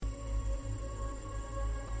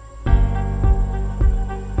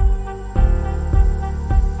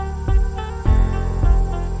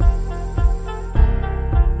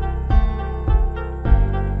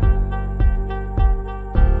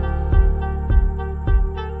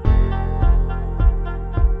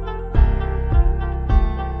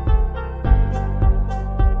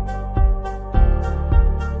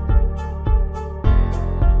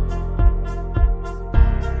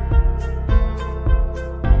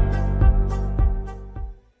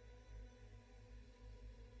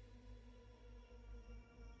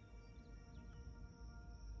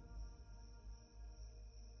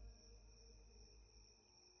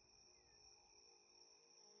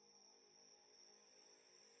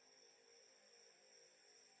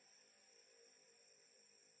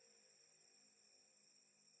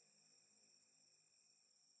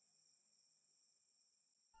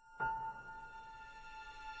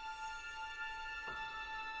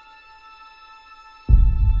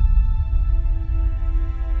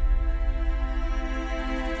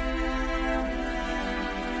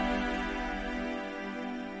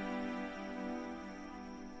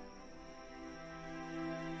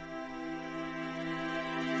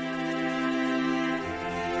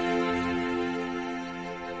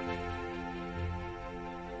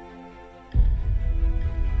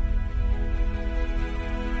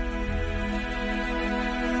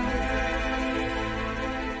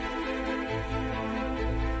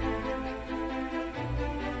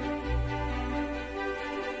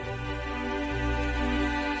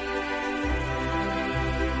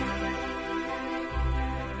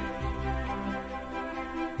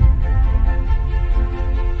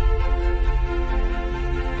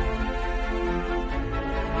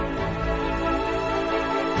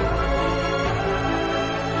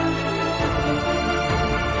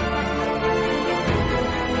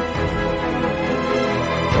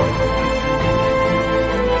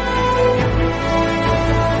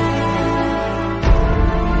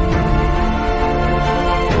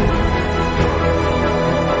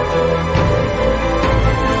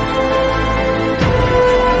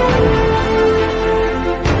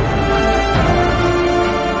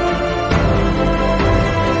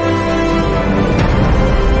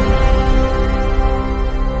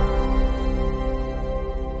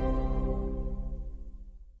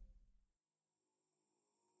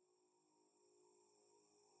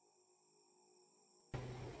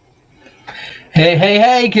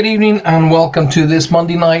Hey, good evening and welcome to this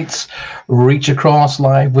Monday night's Reach Across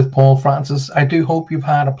Live with Paul Francis. I do hope you've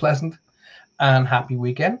had a pleasant and happy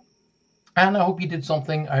weekend. And I hope you did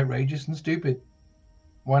something outrageous and stupid.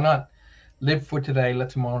 Why not? Live for today, let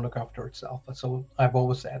tomorrow look after itself. That's all I've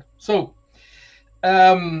always said. So,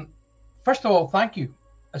 um, first of all, thank you.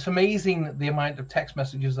 It's amazing the amount of text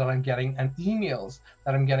messages that I'm getting and emails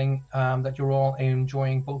that I'm getting that you're all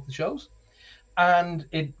enjoying both the shows. And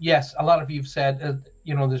yes, a lot of you've said,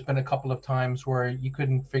 there's been a couple of times where you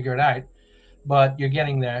couldn't figure it out, but you're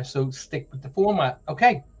getting there. So stick with the format.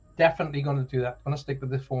 Okay, definitely going to do that. Going to stick with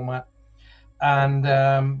this format, and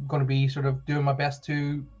going to be sort of doing my best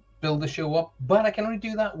to build the show up. But I can only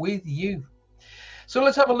do that with you. So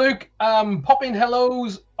let's have a look. Pop in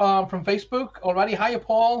hellos from Facebook already. Hi,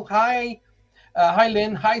 Paul. Hi,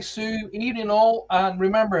 Lynn. Hi, Sue. Evening all. And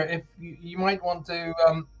remember, if you might want to.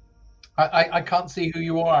 I can't see who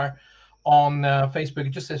you are on Facebook.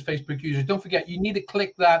 It just says Facebook users. Don't forget, you need to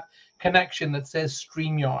click that connection that says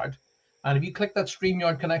StreamYard. And if you click that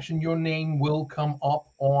StreamYard connection, your name will come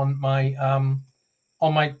up on my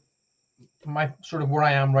sort of where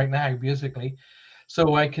I am right now, basically.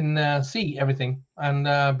 So I can see everything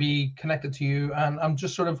and be connected to you. And I'm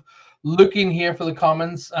just sort of looking here for the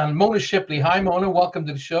comments. And Mona Shipley. Hi, Mona. Welcome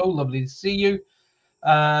to the show. Lovely to see you.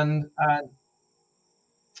 And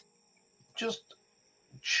just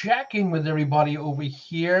checking with everybody over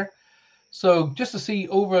here. So just to see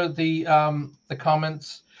over the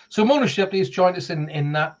comments. So Mona Shipley has joined us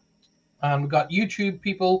in that. We've got YouTube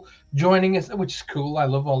people joining us, which is cool. I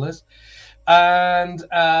love all this. And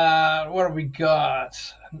what have we got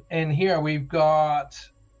in here? We've got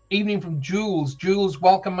evening from Jules. Jules,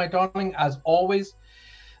 welcome, my darling, as always.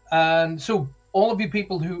 And so all of you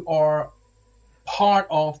people who are part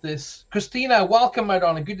of this, Christina, welcome, my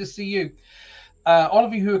darling. Good to see you. All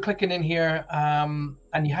of you who are clicking in here and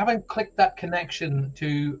you haven't clicked that connection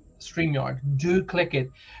to StreamYard, do click it.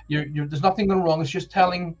 There's nothing going wrong. It's just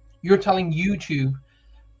you're telling YouTube.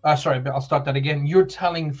 Sorry, I'll start that again. You're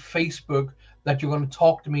telling Facebook that you're going to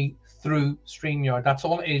talk to me through StreamYard. That's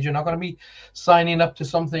all it is. You're not going to be signing up to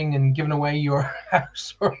something and giving away your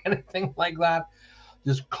house or anything like that.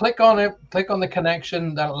 Just click on it, click on the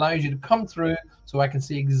connection that allows you to come through so I can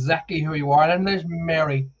see exactly who you are. And there's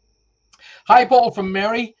Mary. Hi, Paul from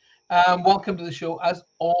Mary. Welcome to the show. As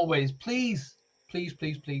always, please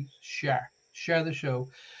share the show.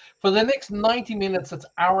 For the next 90 minutes, that's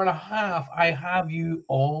hour and a half, I have you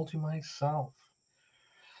all to myself.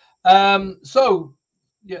 So,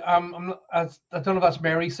 yeah, I don't know if that's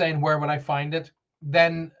Mary saying where would I find it.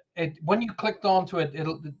 Then when you clicked onto it,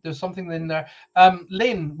 there's something in there.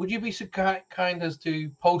 Lynn, would you be so kind as to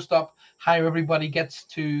post up how everybody gets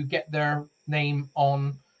to get their name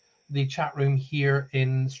on the chat room here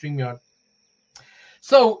in StreamYard?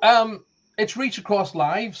 So it's Reach Across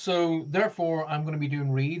Live, so therefore I'm going to be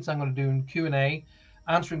doing reads. I'm going to do Q&A,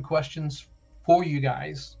 answering questions for you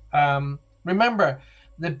guys. Remember,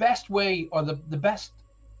 the best way, or the best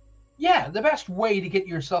way to get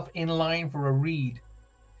yourself in line for a read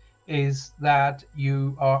is that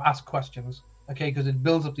you ask questions, okay? Because it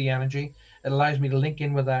builds up the energy. It allows me to link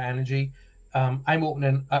in with that energy. I'm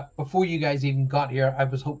opening up before you guys even got here. I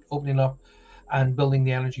was opening up and building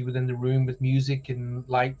the energy within the room with music and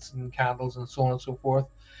lights and candles and so on and so forth,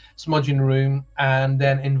 smudging the room, and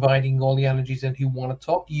then inviting all the energies in who want to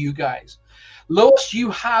talk to you guys. Lois,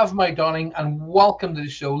 you have, my darling, and welcome to the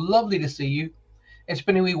show. Lovely to see you. It's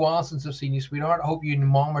been a wee while since I've seen you, sweetheart. I hope you and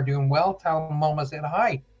Mom are doing well. Tell Mom I said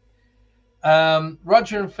hi.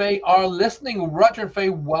 Roger and Faye are listening. Roger and Faye,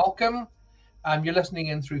 welcome. You're listening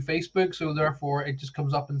in through Facebook, so therefore it just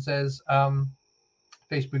comes up and says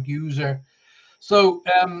Facebook user. So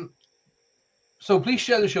so please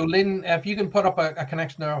share the show. Lynn, if you can put up a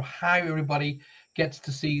connection there of how everybody gets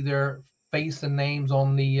to see their face and names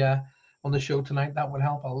on the show tonight, that would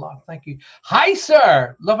help a lot. Thank you. Hi,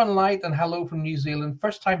 sir. Love and light and hello from New Zealand.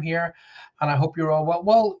 First time here, and I hope you're all well.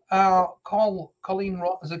 Well, Colleen,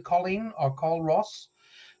 is it Colleen or Call Ross?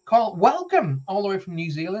 Welcome all the way from New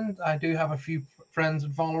Zealand. I do have a few friends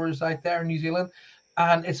and followers out there in New Zealand,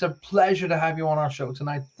 and it's a pleasure to have you on our show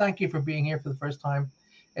tonight. Thank you for being here for the first time.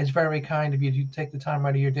 It's very kind of you to take the time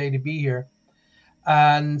out of your day to be here.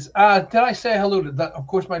 And did I say hello to that? Of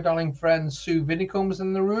course, my darling friend Sue Vinicombe is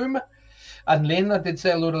in the room. And Lynn, I did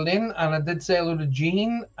say hello to Lynn, and I did say hello to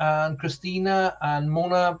Jean and Christina and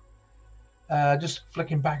Mona. Just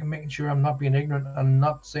flicking back and making sure I'm not being ignorant and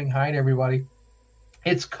not saying hi to everybody.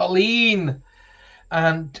 It's Colleen.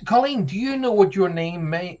 And Colleen, do you know what your name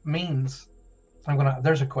means?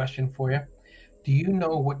 There's a question for you. Do you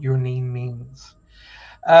know what your name means?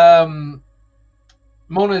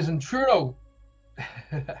 Mona is in Truro.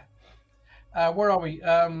 Where are we?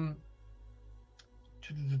 I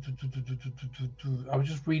was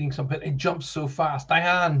just reading something. It jumps so fast.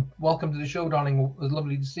 Diane, welcome to the show, darling. It was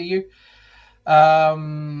lovely to see you.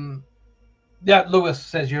 Yeah, Lewis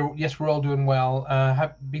says yes, we're all doing well.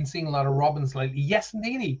 Have been seeing a lot of Robins lately. Yes,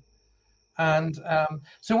 indeedy. And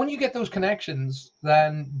so when you get those connections,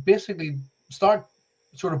 then basically start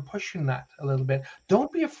sort of pushing that a little bit.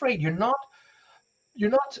 Don't be afraid. You're not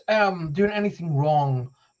doing anything wrong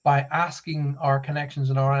by asking our connections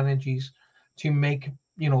and our energies to make,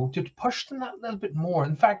 to push them that little bit more.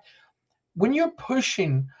 In fact, when you're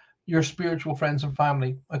pushing your spiritual friends and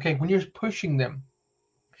family, okay, when you're pushing them,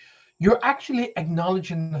 you're actually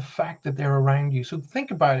acknowledging the fact that they're around you. So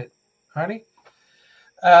think about it, Hardy.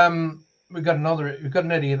 We've got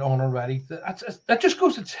an idiot on already. That just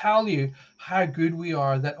goes to tell you how good we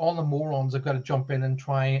are, that all the morons have got to jump in and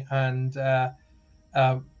try and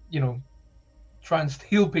try and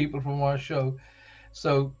steal people from our show.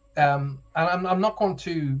 So and I'm not going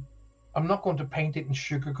to paint it in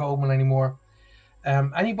sugarcoat anymore.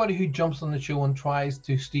 Anybody who jumps on the show and tries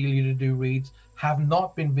to steal you to do reads have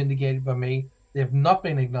not been vindicated by me. They have not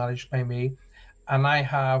been acknowledged by me, and I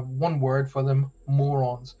have one word for them: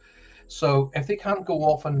 morons. So if they can't go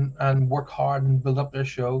off and work hard and build up their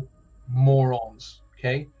show, morons.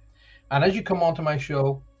 Okay. And as you come onto my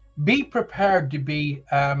show, be prepared to be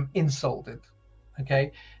insulted.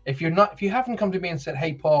 Okay. If you haven't come to me and said,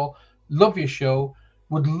 "Hey, Paul, love your show,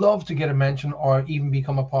 would love to get a mention or even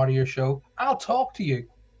become a part of your show," I'll talk to you.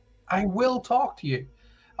 I will talk to you.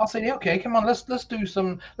 I'll say, "Okay, come on, let's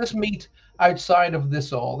meet outside of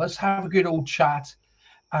this all. Let's have a good old chat."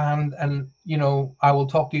 And I will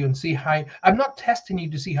talk to you and see how. I'm not testing you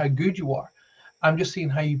to see how good you are. I'm just seeing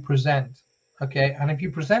how you present. Okay. And if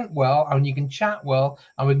you present well and you can chat well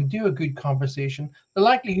and we can do a good conversation, the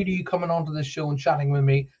likelihood of you coming onto this show and chatting with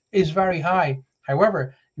me is very high.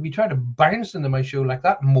 However, if you try to bounce into my show like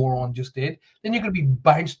that moron just did, then you're going to be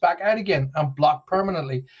bounced back out again and blocked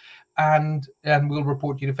permanently. And we'll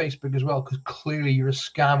report you to Facebook as well, because clearly you're a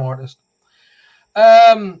scam artist.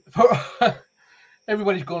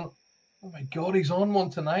 Everybody's going, "Oh my God, he's on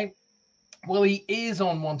one tonight." Well, he is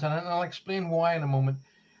on one tonight, and I'll explain why in a moment.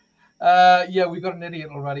 Yeah, we got an idiot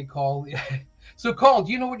already, Carl. So, Carl,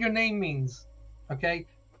 do you know what your name means? Okay,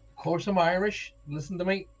 of course I'm Irish. Listen to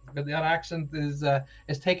me. That accent is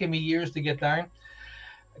taking me years to get down.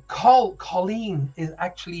 Colleen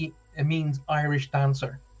it means Irish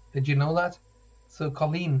dancer. Did you know that? So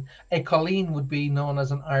Colleen would be known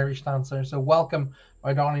as an Irish dancer. So welcome,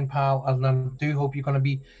 my darling pal, and I do hope you're going to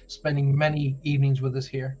be spending many evenings with us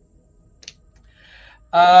here.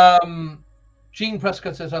 Jean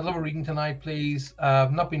Prescott says, "I'd love a reading tonight, please.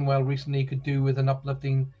 I've not been well recently. Could do with an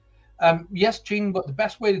uplifting." Yes, Jean, but the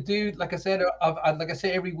best way to do, like I said,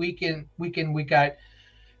 every week in, week out,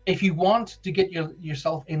 if you want to get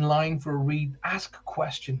yourself in line for a read, ask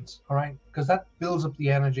questions, all right? Because that builds up the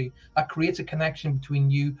energy. That creates a connection between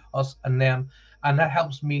you, us, and them. And that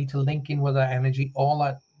helps me to link in with that energy, all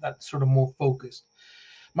that sort of more focused.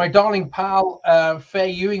 My darling pal, Faye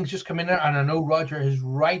Ewing's just come in there, and I know Roger is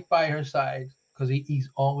right by her side, because he's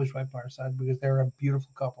always right by her side, because they're a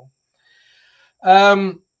beautiful couple.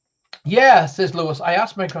 Yeah, says Lewis. I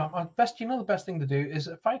asked my grandma, the best thing to do is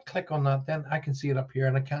if I click on that, then I can see it up here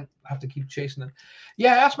and I can't have to keep chasing it.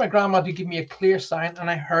 Yeah, I asked my grandma to give me a clear sign and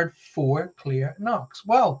I heard 4 clear knocks.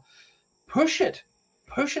 Well, push it,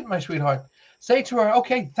 my sweetheart. Say to her,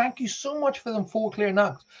 "Okay, thank you so much for them 4 clear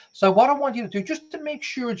knocks. So what I want you to do, just to make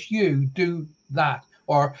sure it's you, do that,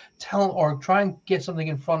 or try and get something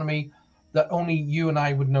in front of me that only you and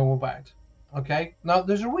I would know about." Okay. Now,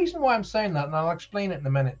 there's a reason why I'm saying that, and I'll explain it in a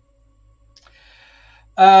minute.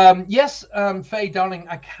 Yes, Faye, darling,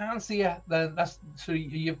 I can see it. That's so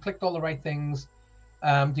you've clicked all the right things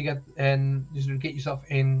to get yourself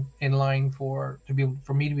in line for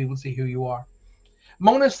me to be able to see who you are.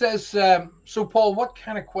 Mona says, "So Paul, what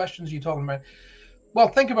kind of questions are you talking about?" Well,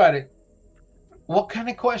 think about it. What kind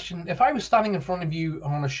of question? If I was standing in front of you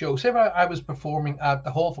on a show, say if I was performing at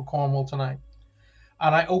the Hall for Cornwall tonight,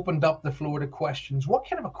 and I opened up the floor to questions, what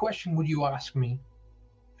kind of a question would you ask me?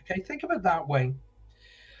 Okay, think of it that way.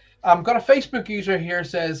 I've got a Facebook user here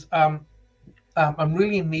says, "I'm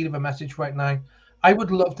really in need of a message right now. I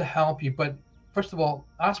would love to help you, but first of all,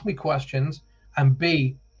 ask me questions, and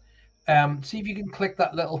B, see if you can click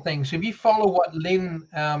that little thing." So if you follow what Lynn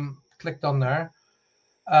clicked on there,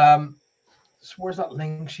 so where's that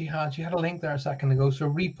link she had? She had a link there a second ago, so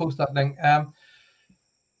repost that link.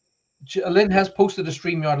 Lynn has posted a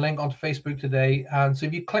StreamYard link onto Facebook today, and so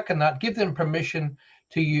if you click on that, give them permission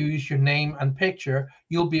to use your name and picture,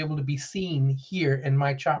 you'll be able to be seen here in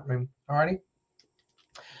my chat room. Alrighty.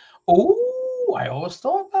 Oh, I always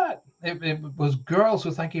thought that it was girls,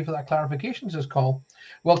 so thank you for that clarification, says Cole.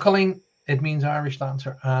 Well, Colleen, it means Irish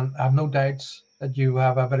dancer, and I have no doubts that you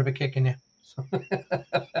have a bit of a kick in you. So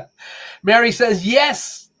Mary says,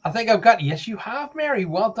 yes, I think I've got, yes, you have, Mary.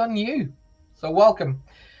 Well done, you. So welcome.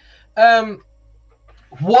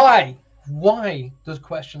 Why does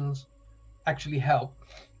questions actually help?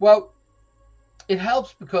 Well, it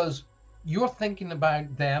helps because you're thinking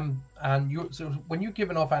about them, and so when you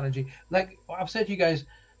give enough energy, like I've said to you guys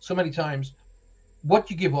so many times,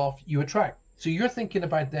 what you give off, you attract. So you're thinking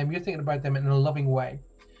about them, you're thinking about them in a loving way.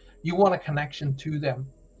 You want a connection to them,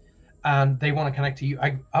 and they want to connect to you.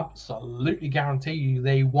 I absolutely guarantee you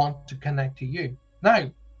they want to connect to you.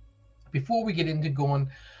 Now, before we get into going,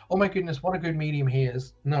 oh my goodness, what a good medium he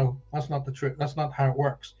is. No, that's not the truth. That's not how it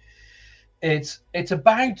works. It's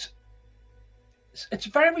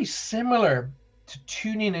very similar to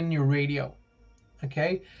tuning in your radio,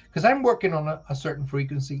 okay? Because I'm working on a certain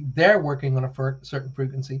frequency. They're working on a certain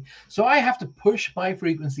frequency. So I have to push my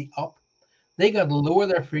frequency up. They got to lower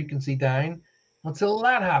their frequency down until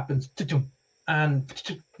that happens. And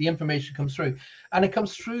the information comes through. And it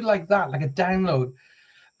comes through like that, like a download.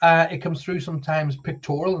 It comes through sometimes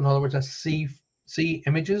pictorial. In other words, I see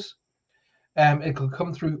images. It could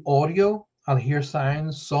come through audio. I'll hear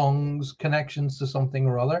sounds, songs, connections to something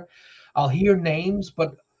or other. I'll hear names,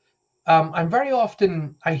 but I'm very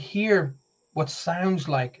often, I hear what sounds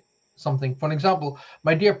like something. For an example,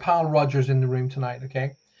 my dear pal Roger's in the room tonight,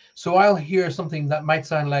 okay? So I'll hear something that might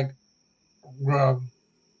sound like like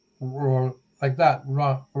that,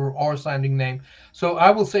 or sounding name. So I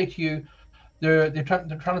will say to you, they're trying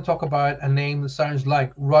to talk about a name that sounds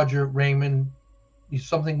like Roger Raymond,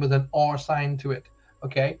 something with an R sign to it,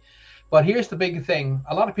 okay? But here's the big thing.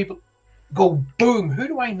 A lot of people go, boom, who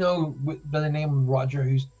do I know by the name of Roger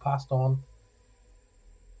who's passed on?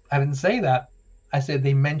 I didn't say that. I said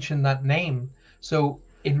they mentioned that name. So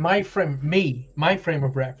in my frame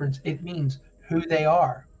of reference, it means who they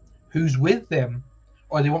are, who's with them,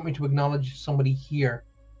 or they want me to acknowledge somebody here,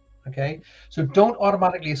 okay? So don't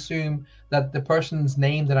automatically assume that the person's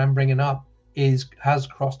name that I'm bringing up has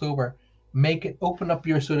crossed over. Make it, open up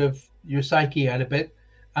your psyche out a bit,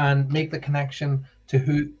 and make the connection to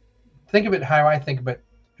who. Think of it how I think of it: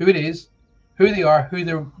 who it is, who they are, who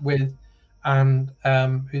they're with, and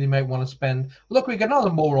who they might want to spend. Look, we got another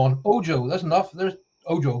moron, Ojo. That's enough. There's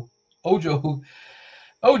Ojo. Ojo,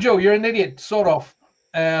 you're an idiot, sort of.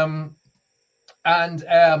 And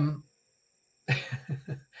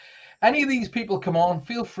any of these people come on,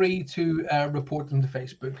 feel free to report them to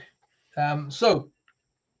Facebook.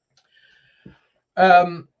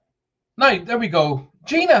 Now, there we go.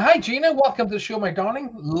 Gina, hi Gina, welcome to the show, my darling.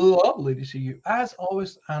 Lovely to see you as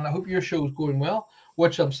always, and I hope your show is going well,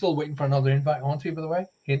 which I'm still waiting for another invite onto, by the way.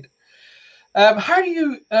 How do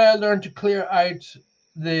you learn to clear out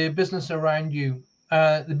the business around you,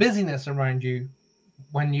 the busyness around you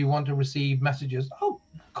when you want to receive messages? Oh,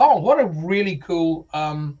 Carl, what a really cool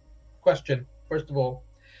question, first of all.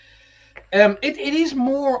 It is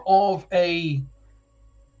more of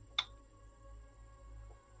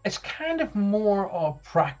it's kind of more of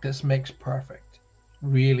practice makes perfect,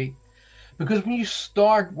 really, because when you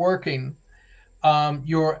start working,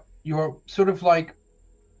 you're sort of like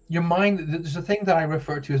your mind. There's a thing that I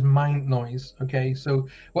refer to as mind noise. Okay, so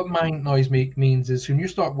what mind noise means is when you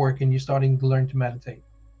start working, you're starting to learn to meditate,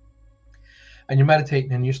 and you're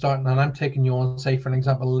meditating, and you're starting. And I'm taking you on, say, for an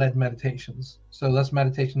example, led meditations. So that's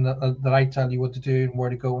meditation that I tell you what to do and where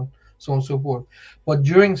to go, and so on and so forth. But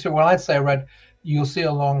when I say red, you'll see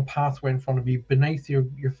a long pathway in front of you. Beneath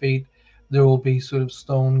your feet, there will be sort of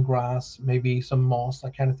stone, grass, maybe some moss,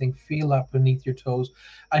 that kind of thing. Feel that beneath your toes.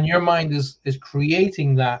 And your mind is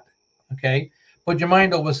creating that, okay? But your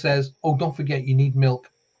mind always says, oh, don't forget you need milk.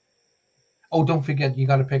 Oh, don't forget you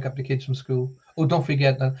got to pick up the kids from school. Oh, don't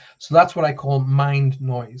forget that. So that's what I call mind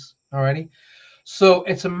noise, alrighty? So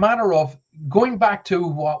it's a matter of going back to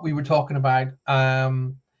what we were talking about,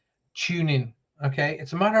 tuning. Okay,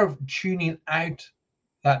 it's a matter of tuning out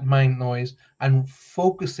that mind noise and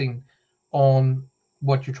focusing on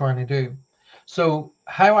what you're trying to do. So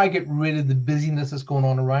how I get rid of the busyness that's going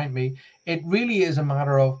on around me, it really is a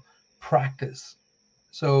matter of practice.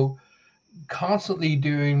 So constantly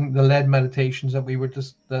doing the led meditations that we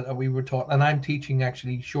were taught, and I'm teaching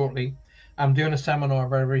actually shortly. I'm doing a seminar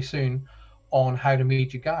very, very soon on how to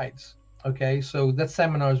meet your guides. Okay, so that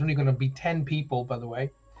seminar is only going to be 10 people, by the way.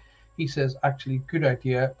 He says, actually, good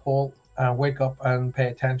idea, Paul. Wake up and pay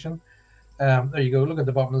attention. There you go. Look at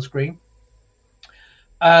the bottom of the screen.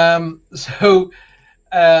 So,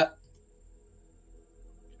 uh,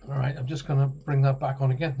 all right, I'm just going to bring that back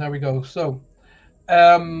on again. There we go.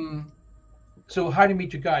 Um, so how to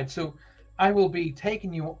meet your guide. So I will be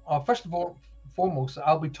taking you, first of all, foremost,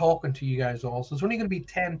 I'll be talking to you guys all. So there's only going to be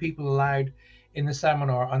 10 people allowed in the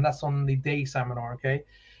seminar, and that's on the day seminar, okay?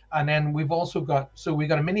 And then we've also got, so we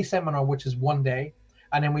got a mini seminar, which is one day,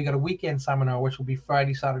 and then we got a weekend seminar, which will be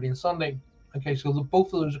Friday, Saturday, and Sunday. Okay, so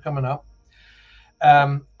both of those are coming up.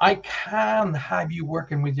 I can have you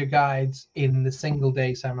working with your guides in the single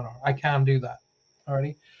day seminar. I can do that.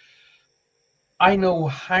 Alrighty. I know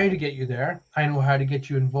how to get you there. I know how to get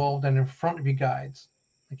you involved and in front of your guides.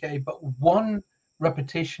 Okay, but one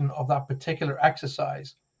repetition of that particular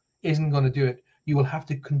exercise isn't going to do it. You will have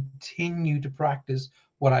to continue to practice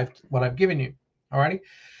what I've given you. Alrighty.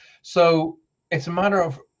 So it's a matter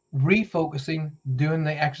of refocusing, doing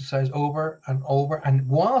the exercise over and over. And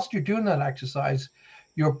whilst you're doing that exercise,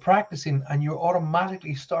 you're practicing and you're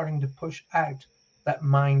automatically starting to push out that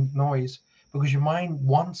mind noise, because your mind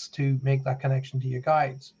wants to make that connection to your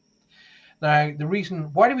guides. Now, the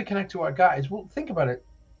reason, why do we connect to our guides? Well, think about it.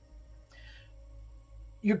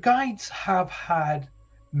 Your guides have had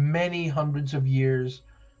many hundreds of years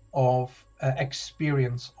of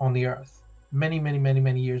experience on the earth.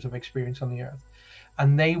 Many years of experience on the earth.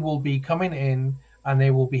 And they will be coming in and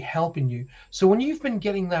they will be helping you. So when you've been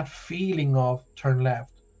getting that feeling of turn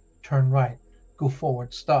left, turn right, go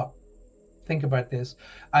forward, stop, think about this,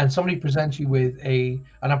 and somebody presents you with an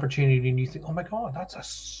opportunity and you think, oh my God, that's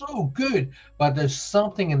so good, but there's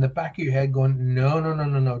something in the back of your head going,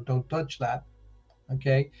 no, don't touch that.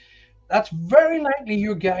 Okay, that's very likely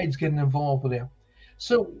your guide's getting involved with you.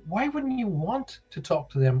 So why wouldn't you want to talk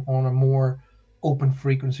to them on a more open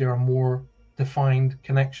frequency or a more defined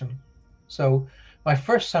connection? So my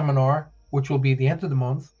first seminar, which will be the end of the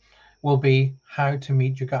month, will be how to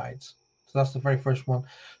meet your guides. So that's the very first one.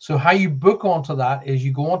 So how you book onto that is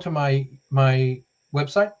you go onto my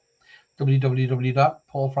website,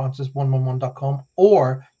 www.paulfrancis111.com,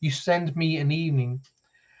 or you send me an evening.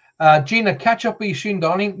 Gina, catch up with you soon,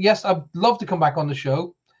 darling. Yes, I'd love to come back on the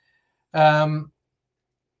show.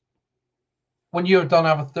 When you're done, I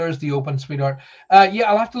have a Thursday open, sweetheart. Yeah,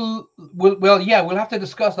 I'll have to. We'll have to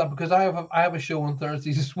discuss that, because I have a show on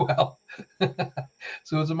Thursdays as well.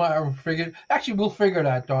 So it's a matter of Actually, we'll figure it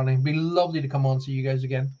out, darling. It'd be lovely to come on, see you guys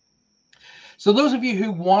again. So those of you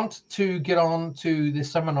who want to get on to the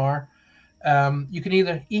seminar, you can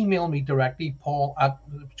either email me directly, Paul at,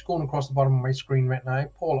 it's going across the bottom of my screen right now,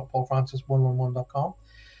 paul@paulfrancis111.com.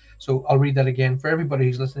 So I'll read that again for everybody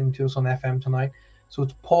who's listening to us on FM tonight. So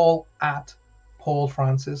it's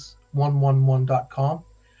paul@paulfrancis111.com.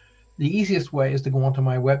 The easiest way is to go onto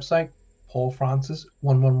my website,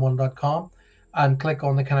 paulfrancis111.com, and click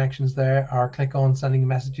on the connections there, or click on sending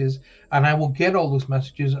messages, and I will get all those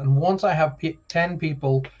messages. And once I have 10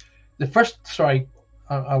 people,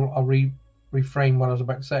 I'll reframe what I was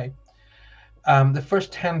about to say. The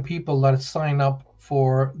first 10 people that sign up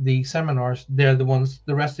for the seminars, they're the ones.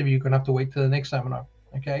 The rest of you are going to have to wait till the next seminar.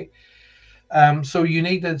 Okay. So you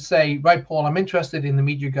need to say, right, Paul, I'm interested in the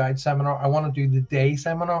Meet Your Guide seminar. I want to do the day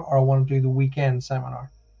seminar, or I want to do the weekend seminar.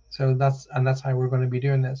 So that's how we're going to be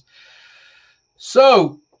doing this.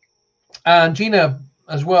 So, and Gina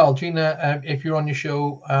as well. Gina, if you're on your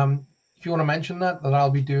show, if you want to mention that I'll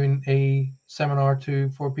be doing a seminar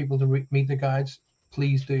for people to meet the guides,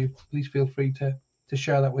 please do. Please feel free to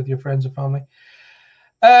share that with your friends and family.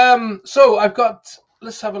 So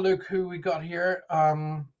let's have a look who we got here.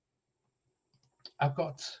 I've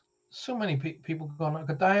got so many people going. I've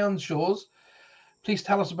got Diane Shows. Please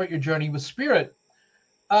tell us about your journey with spirit.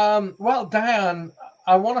 Well, Diane,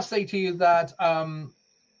 I want to say to you that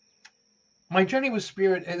my journey with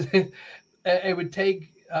spirit is it would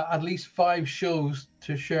take at least 5 shows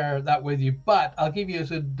to share that with you, but I'll give you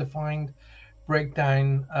a defined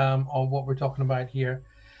breakdown of what we're talking about here.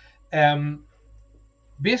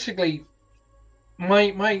 Basically,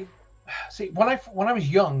 when I was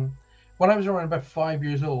young, when I was around about 5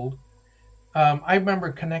 years old, I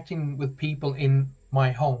remember connecting with people in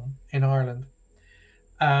my home in Ireland.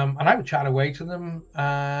 And I would chat away to them,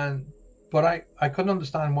 but I couldn't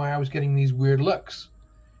understand why I was getting these weird looks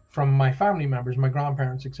from my family members, my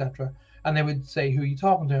grandparents, etc. And they would say, who are you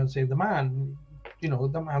talking to? And say, the man,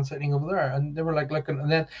 the man sitting over there. And they were like looking,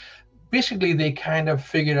 and then basically they kind of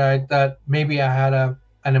figured out that maybe I had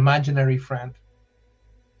an imaginary friend.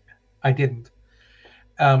 I didn't.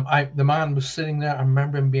 The man was sitting there. I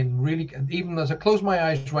remember him being really, even as I close my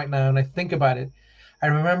eyes right now and I think about it, I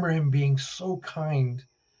remember him being so kind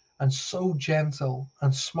and so gentle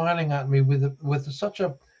and smiling at me with such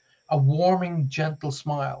a a warming, gentle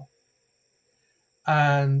smile.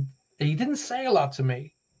 And he didn't say a lot to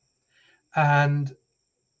me.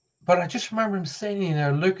 But I just remember him sitting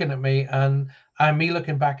there looking at me and me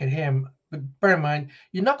looking back at him. But bear in mind,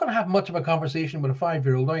 you're not going to have much of a conversation with a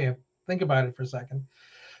 5-year-old, are you? Think about it for a second.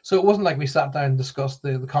 So it wasn't like we sat down and discussed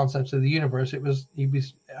the concepts of the universe.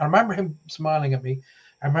 I remember him smiling at me.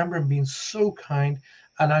 I remember him being so kind.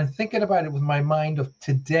 And I'm thinking about it with my mind of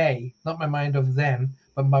today, not my mind of then,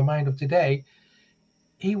 but my mind of today.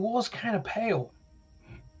 He was kind of pale.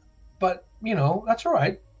 But, that's all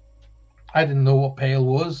right. I didn't know what pale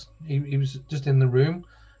was. He was just in the room.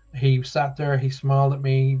 He sat there. He smiled at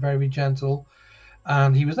me, very gentle.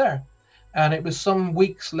 And he was there. And it was some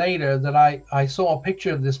weeks later that I saw a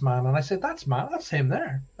picture of this man, and I said, "That's him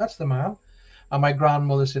there. That's the man." And my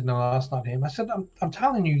grandmother said, "No, that's not him." I said, "I'm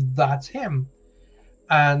telling you, that's him."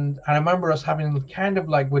 And I remember us having kind of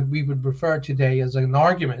like what we would refer today as an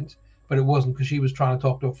argument, but it wasn't, because she was trying to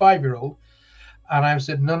talk to a 5-year-old. And I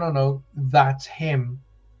said, "No, that's him."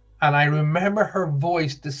 And I remember her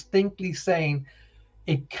voice distinctly saying,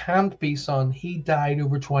 "It can't be, son. He died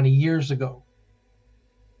over 20 years ago."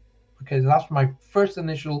 Okay, that's my first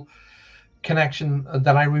initial connection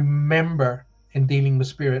that I remember in dealing with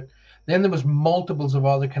spirit. Then there was multiples of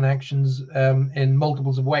other connections in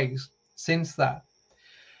multiples of ways since that.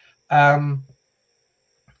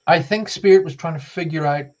 I think spirit was trying to figure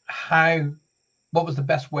out what was the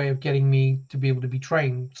best way of getting me to be able to be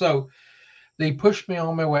trained. So they pushed me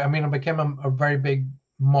on my way. I mean, I became a very big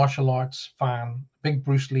martial arts fan, big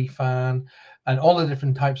Bruce Lee fan, and all the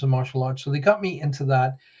different types of martial arts. So they got me into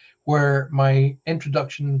that, where my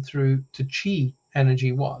introduction to chi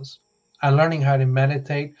energy was, and learning how to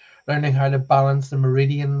meditate, learning how to balance the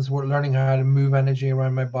meridians, learning how to move energy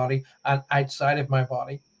around my body and outside of my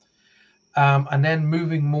body. And then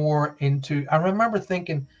moving more into, I remember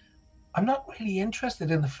thinking, I'm not really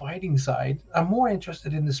interested in the fighting side. I'm more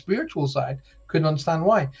interested in the spiritual side. Couldn't understand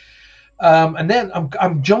why. And then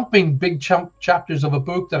I'm jumping big chapters of a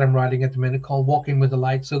book that I'm writing at the minute called Walking with the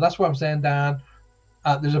Light. So that's what I'm saying, Dan.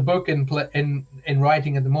 There's a book in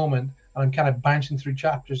writing at the moment, and I'm kind of bouncing through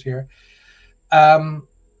chapters here. I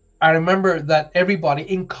remember that everybody,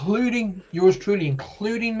 including yours truly,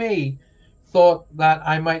 including me, thought that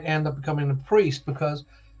I might end up becoming a priest because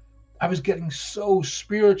I was getting so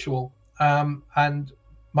spiritual. And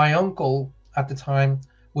my uncle at the time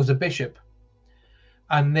was a bishop,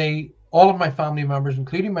 and all of my family members,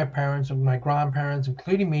 including my parents and my grandparents,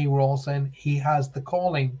 including me, were all saying he has the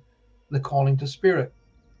calling to spirit.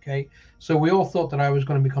 Okay, so we all thought that I was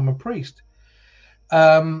going to become a priest.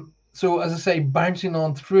 So as I say, bouncing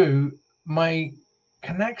on through, my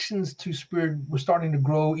connections to spirit were starting to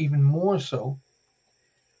grow even more so.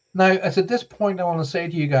 Now, as at this point, I want to say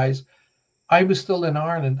to you guys, I was still in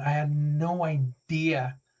Ireland. I had no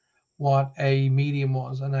idea what a medium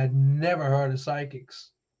was, and I'd never heard of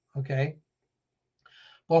psychics. Okay.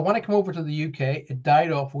 Well, when I came over to the UK, it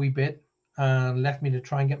died off a wee bit and left me to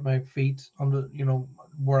try and get my feet under,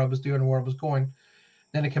 where I was doing and where I was going.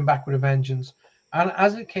 Then it came back with a vengeance. And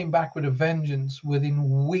as it came back with a vengeance,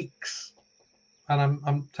 within weeks, and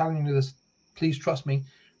I'm telling you this, please trust me,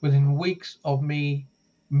 within weeks of me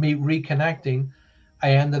reconnecting,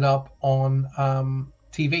 I ended up on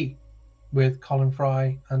TV with Colin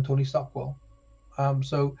Fry and Tony Stockwell.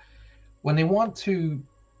 So when they want to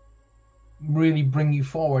really bring you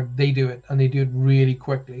forward, they do it, and they do it really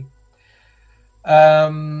quickly.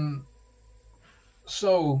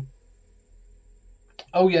 So,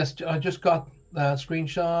 oh yes, I just got a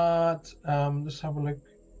screenshot. Let's have a look.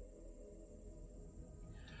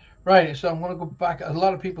 Right, so I'm going to go back. A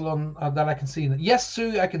lot of people on that I can see. Yes,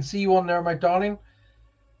 Sue, I can see you on there, my darling.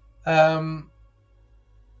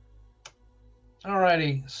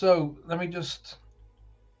 Alrighty, so let me just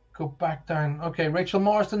go back down. Okay, Rachel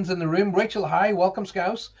Marston's in the room. Rachel, hi, welcome,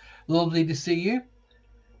 Scouse. Lovely to see you.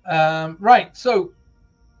 Right, so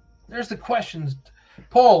there's the questions.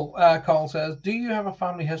 Paul Call says, do you have a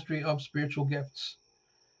family history of spiritual gifts?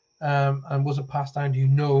 And was it passed down? Do you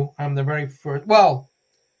know? I'm the very first. Well,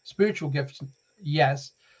 spiritual gifts,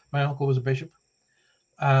 yes. My uncle was a bishop.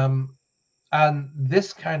 And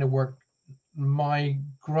this kind of work, my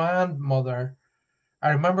grandmother, I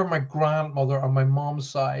remember my grandmother on my mom's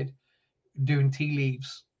side doing tea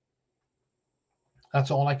leaves. That's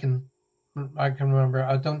all I can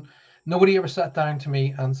remember. Nobody ever sat down to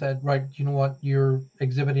me and said, right, you know what, you're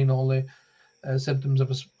exhibiting all the symptoms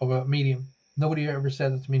of a medium. Nobody ever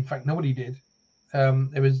said that to me. In fact, nobody did.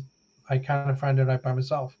 I kind of found it out by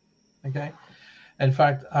myself. Okay. In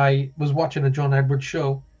fact, I was watching a John Edwards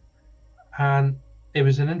show, and it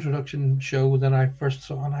was an introduction show that I first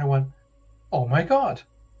saw, and I went, oh my God.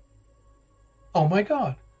 Oh my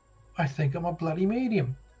God. I think I'm a bloody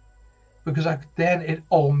medium. Because then it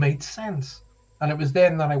all made sense. And it was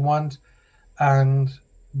then that I went and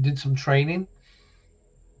did some training.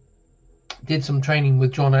 Did some training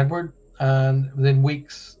with John Edward, and within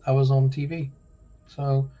weeks I was on TV.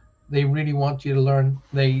 So they really want you to learn.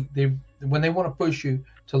 They when they want to push you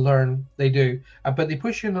to learn, they do. But they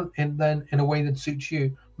push you in a way that suits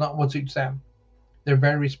you, not what suits them. They're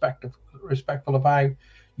very respectful of how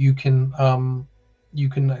you can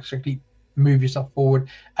actually move yourself forward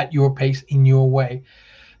at your pace in your way.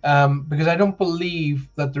 Because I don't believe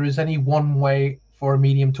that there is any one way for a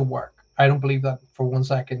medium to work. I don't believe that for 1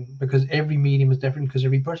 second, because every medium is different, because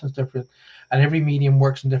every person is different, and every medium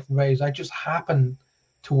works in different ways. I just happen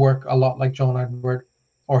to work a lot like John Edward,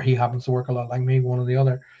 or he happens to work a lot like me, one or the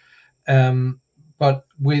other. But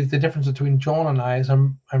with the difference between John and I is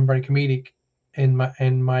I'm very comedic in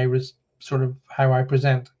my sort of how I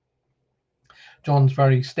present. John's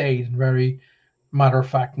very staid and very matter of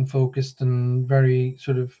fact and focused and very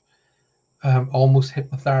sort of almost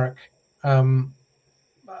hypnotheric.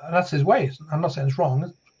 That's his way. I'm not saying it's wrong.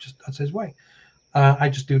 It's just that's his way. I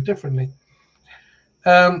just do it differently.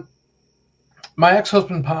 My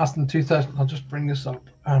ex-husband passed in 2000. I'll just bring this up.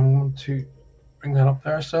 I want to bring that up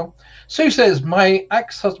there. So Sue says, my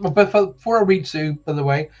ex-husband, but before I read Sue, by the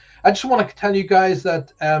way, I just want to tell you guys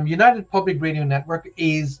that United Public Radio Network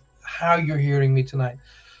is how you're hearing me tonight.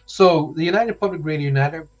 So the United Public Radio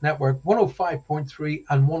Network, 105.3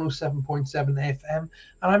 and 107.7 FM, and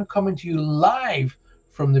I'm coming to you live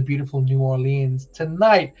from the beautiful New Orleans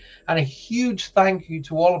tonight. And a huge thank you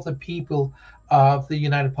to all of the people of the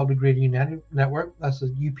United Public Radio Network, that's a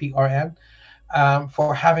UPRN,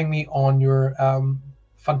 for having me on your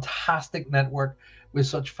fantastic network with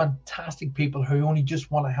such fantastic people who only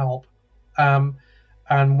just want to help.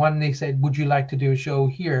 And when they said, would you like to do a show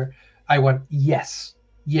here? I went, yes,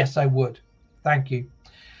 I would. Thank you.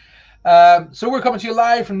 So we're coming to you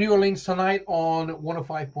live from New Orleans tonight on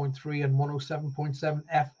 105.3 and 107.7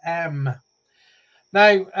 FM.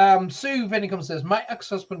 Now, Sue Vinicum says, my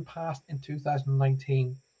ex-husband passed in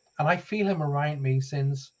 2019, and I feel him around me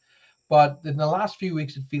since, but in the last few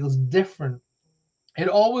weeks, it feels different. It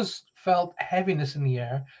always felt heaviness in the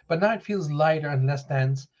air, but now it feels lighter and less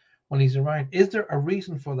dense when he's around. Is there a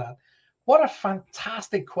reason for that? What a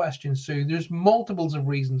fantastic question, Sue. There's multiples of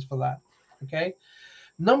reasons for that, okay?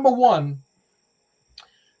 Number one,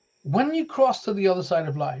 when you cross to the other side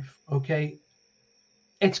of life, okay,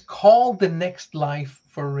 it's called the next life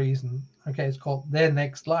for a reason, okay? It's called the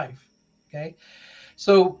next life, okay?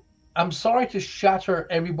 So I'm sorry to shatter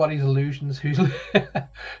everybody's illusions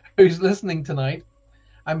who's listening tonight.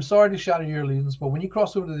 I'm sorry to shatter your illusions, but when you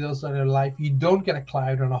cross over to the other side of life, you don't get a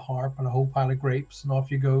cloud and a harp and a whole pile of grapes and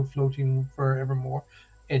off you go floating forevermore.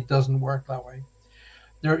 It doesn't work that way.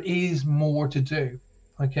 There is more to do,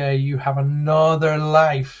 okay? You have another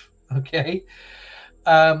life, okay?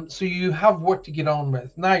 So you have work to get on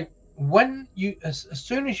with. Now, when you, as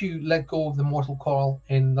soon as you let go of the mortal coil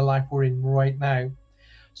in the life we're in right now,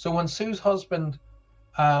 so when Sue's husband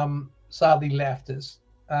sadly left us,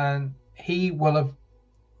 and he will have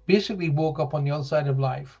basically woke up on the other side of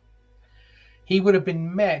life, he would have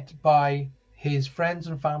been met by his friends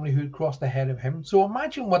and family who had crossed ahead of him. So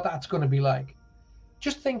imagine what that's going to be like.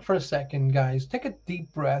 Just think for a second, guys. Take a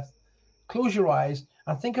deep breath, close your eyes,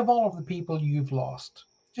 and think of all of the people you've lost.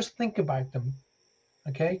 Just think about them,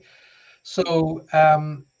 okay? So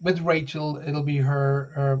with Rachel, it'll be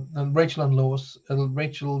her and Rachel and Lois.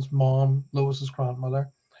 Rachel's mom, Lois's grandmother.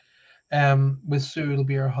 With Sue, it'll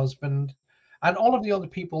be her husband, and all of the other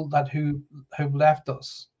people that who've left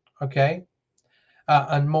us, okay?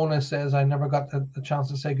 And Mona says, I never got the chance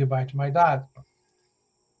to say goodbye to my dad.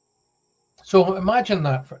 So imagine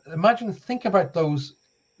that. Think about those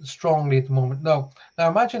strongly at the moment. Now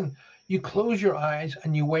imagine you close your eyes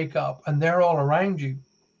and you wake up and they're all around you.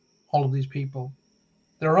 All of these people,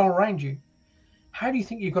 they're all around you. How do you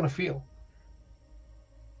think you're going to feel?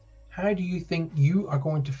 How do you think you are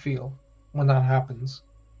going to feel when that happens?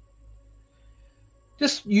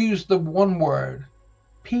 Just use the one word,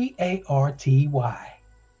 Party,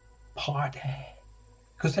 party.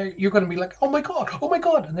 Because you're going to be like, oh my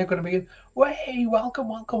God. And they're going to be, hey,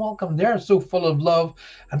 welcome. They're so full of love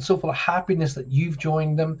and so full of happiness that you've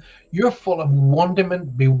joined them. You're full of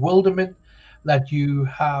wonderment, bewilderment that you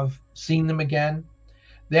have seen them again.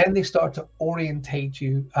 Then they start to orientate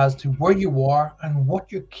you as to where you are and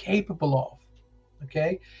what you're capable of,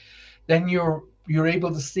 okay? Then you're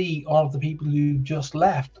able to see all of the people you just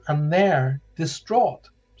left, and they're distraught.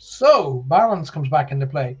 So balance comes back into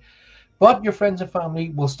play. But your friends and family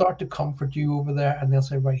will start to comfort you over there, and they'll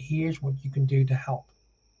say, right, here's what you can do to help.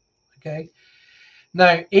 Okay.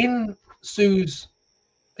 Now in Sue's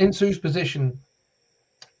position,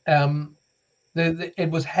 um, it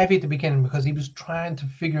was heavy at the beginning because he was trying to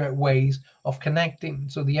figure out ways of connecting.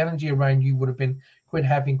 So the energy around you would have been quite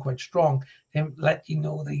heavy and quite strong, and let you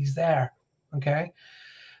know that he's there. Okay.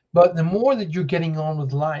 But the more that you're getting on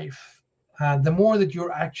with life, the more that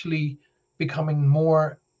you're actually becoming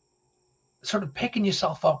more sort of picking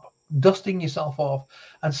yourself up, dusting yourself off,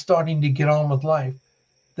 and starting to get on with life,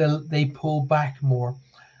 they pull back more.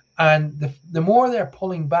 And the more they're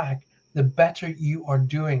pulling back, the better you are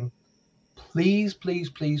doing. Please, please,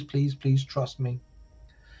 please, please, please trust me.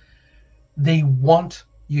 They want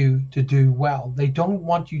you to do well. They don't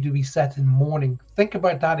want you to be set in mourning. Think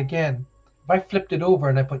about that again. If I flipped it over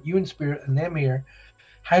and I put you in spirit and them here,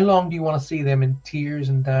 how long do you want to see them in tears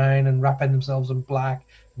and down and wrapping themselves in black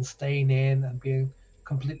and staying in and being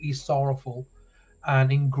completely sorrowful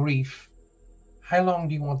and in grief? How long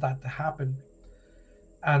do you want that to happen?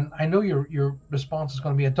 And I know your response is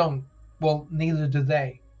going to be, I don't. Well, neither do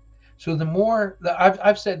they. So the more that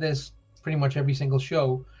I've said this pretty much every single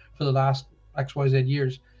show for the last XYZ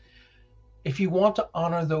years. If you want to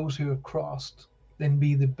honor those who have crossed, then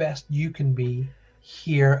be the best you can be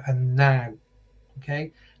here and now.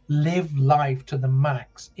 Okay? Live life to the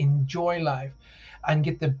max, enjoy life, and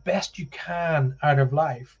get the best you can out of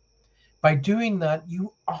life. By doing that,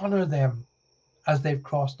 you honor them as they've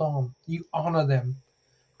crossed on. You honor them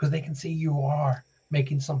because they can see you are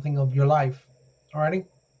making something of your life. Alrighty?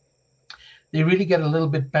 They really get a little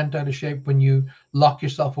bit bent out of shape when you lock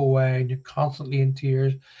yourself away and you're constantly in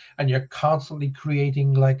tears and you're constantly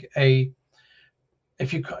creating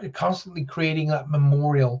if you're constantly creating that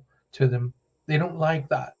memorial to them. They don't like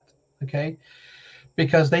that, okay?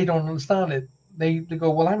 Because they don't understand it. They go,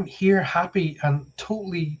 well, I'm here happy and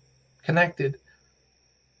totally connected,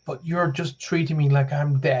 but you're just treating me like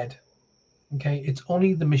I'm dead, okay? It's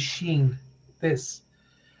only the machine,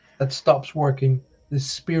 that stops working. The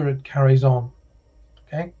spirit carries on,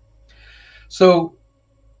 okay? So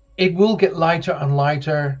it will get lighter and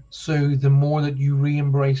lighter, Sue, the more that you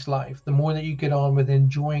re-embrace life, the more that you get on with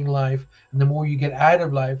enjoying life, and the more you get out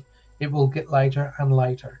of life, it will get lighter and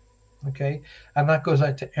lighter, okay? And that goes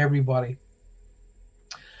out to everybody.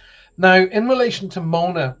 Now, in relation to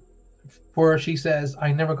Mona, where she says,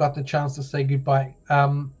 I never got the chance to say goodbye,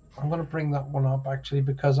 I'm going to bring that one up, actually,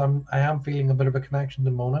 because I am feeling a bit of a connection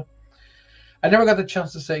to Mona. I never got the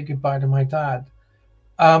chance to say goodbye to my dad.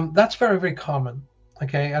 That's very, very common,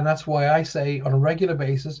 okay? And that's why I say on a regular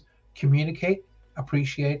basis, communicate,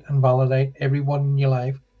 appreciate, and validate everyone in your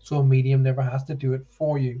life so a medium never has to do it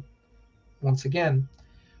for you. Once again,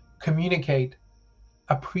 communicate,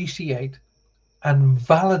 appreciate, and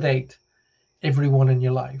validate everyone in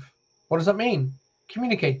your life. What does that mean?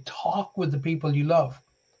 Communicate, talk with the people you love.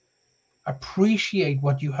 Appreciate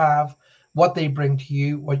what you have, what they bring to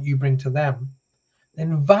you, what you bring to them.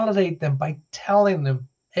 Then validate them by telling them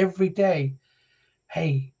every day,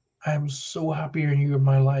 hey, I am so happy you're in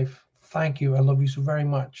my life. Thank you. I love you so very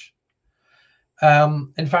much.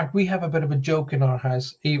 In fact, we have a bit of a joke in our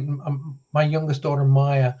house. Even my youngest daughter,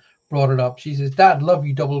 Maya, brought it up. She says, Dad, love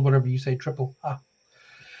you double whatever you say triple.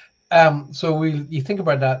 So you think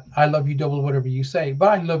about that. I love you double whatever you say, but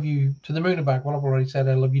I love you to the moon and back. Well, I've already said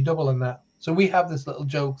I love you double in that. So we have this little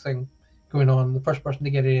joke thing going on. The first person to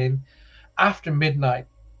get it in after midnight,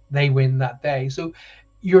 they win that day. So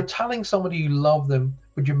you're telling somebody you love them,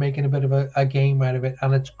 but you're making a bit of a game out of it,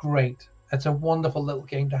 and it's great. It's a wonderful little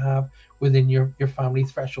game to have within your family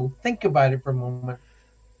threshold. Think about it for a moment.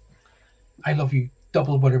 I love you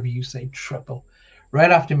double whatever you say triple. Right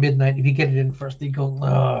after midnight, if you get it in first, you go,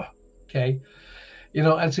 oh, okay. You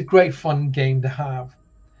know, and it's a great fun game to have.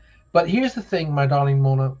 But here's the thing, my darling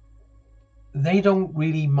Mona. They don't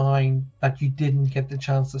really mind that you didn't get the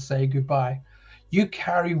chance to say goodbye. You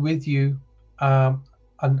carry with you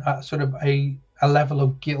sort of a level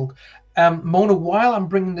of guilt. Mona, while I'm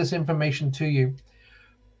bringing this information to you,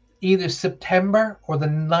 either September or the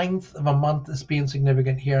 9th of a month is being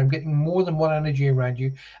significant here. I'm getting more than one energy around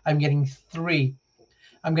you. I'm getting three.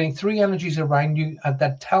 I'm getting three energies around you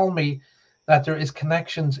that tell me that there is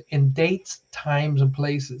connections in dates, times, and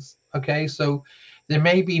places. Okay, so there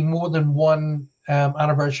may be more than one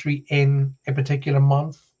anniversary in a particular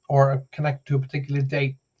month or connect to a particular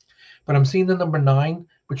date. But I'm seeing the number 9,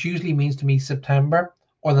 which usually means to me September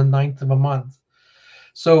or the 9th of a month.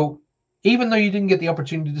 So even though you didn't get the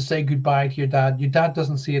opportunity to say goodbye to your dad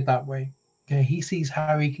doesn't see it that way. Okay, he sees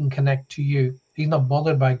how he can connect to you. He's not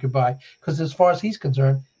bothered by goodbye, because as far as he's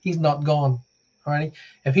concerned, he's not gone. All right.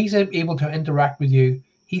 If he's able to interact with you,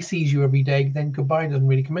 he sees you every day, then goodbye doesn't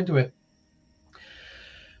really come into it.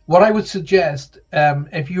 What I would suggest,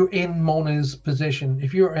 if you're in Mona's position,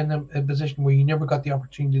 if you're in a position where you never got the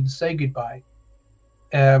opportunity to say goodbye,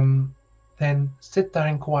 then sit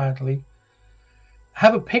down quietly.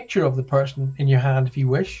 Have a picture of the person in your hand if you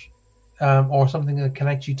wish, or something that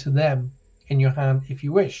connects you to them in your hand if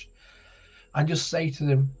you wish. And just say to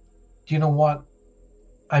them, do you know what?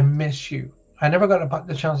 I miss you. I never got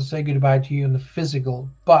the chance to say goodbye to you in the physical,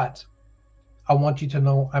 but I want you to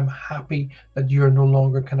know I'm happy that you're no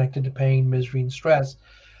longer connected to pain, misery, and stress.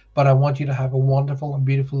 But I want you to have a wonderful and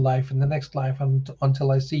beautiful life in the next life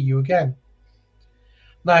until I see you again.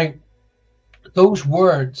 Now, those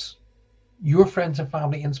words, your friends and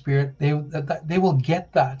family in spirit, they will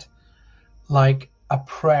get that like a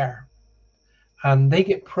prayer. And they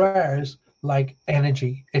get prayers like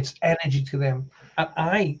energy. It's energy to them. And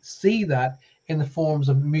I see that in the forms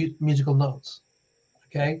of musical notes.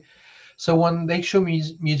 Okay. So when they show me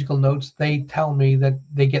musical notes, they tell me that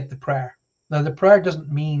they get the prayer. Now, the prayer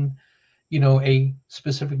doesn't mean, a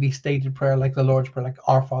specifically stated prayer like the Lord's Prayer, like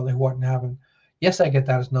Our Father who art in heaven. Yes, I get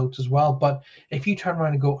that as notes as well. But if you turn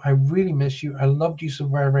around and go, I really miss you. I loved you so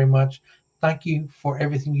very, very much. Thank you for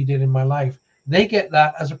everything you did in my life. They get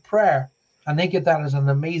that as a prayer, and they get that as an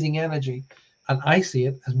amazing energy. And I see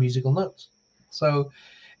it as musical notes. So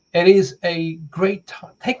it is a great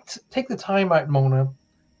time. Take the time out, Mona.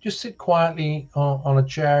 Just sit quietly on a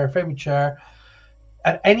chair, favorite chair,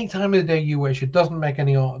 at any time of the day you wish. It doesn't make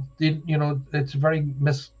any odds. It's a very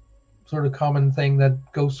sort of common thing that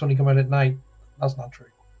ghosts only come out at night. That's not true.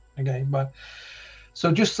 Okay, but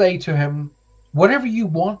so just say to him whatever you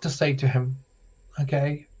want to say to him.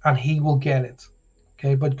 Okay, and he will get it.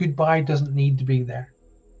 Okay, but goodbye doesn't need to be there.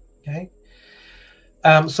 Okay.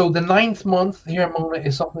 So the 9th month here, Mona,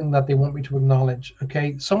 is something that they want me to acknowledge.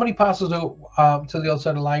 Okay, somebody passes to the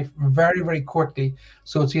outside of life very, very quickly.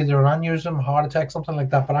 So it's either an aneurysm, heart attack, something like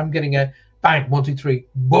that. But I'm getting a bang, 1, 2, 3,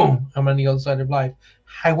 boom, I'm on the other side of life.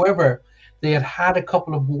 However, they had a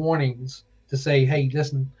couple of warnings to say, hey,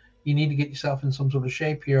 listen, you need to get yourself in some sort of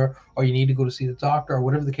shape here, or you need to go to see the doctor, or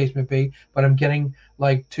whatever the case may be. But I'm getting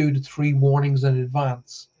like 2 to 3 warnings in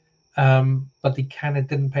advance. But they kind of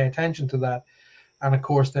didn't pay attention to that. And of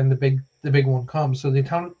course, then the big one comes. So they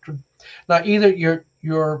tell now either your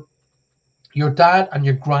dad and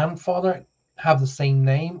your grandfather have the same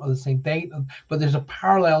name or the same date, but there's a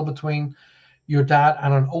parallel between your dad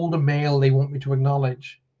and an older male they want me to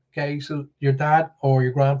acknowledge. Okay, so your dad or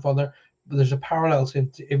your grandfather, but there's a parallel. So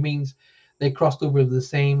it means they crossed over the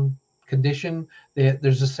same condition.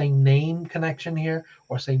 There's the same name connection here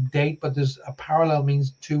or same date, but there's a parallel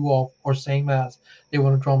means two of or same as they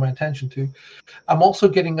want to draw my attention to. I'm also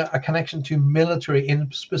getting a connection to military,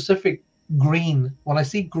 in specific green. When I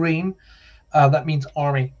see green, that means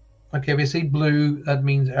army. Okay, if I see blue, that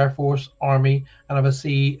means Air Force, Army, and if I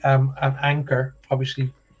see an anchor,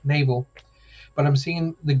 obviously naval. But I'm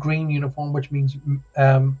seeing the green uniform, which means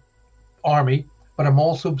Army, but I'm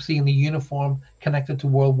also seeing the uniform connected to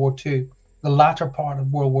World War II, the latter part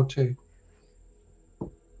of World War II.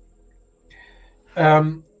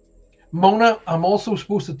 Mona, I'm also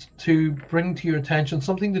supposed to bring to your attention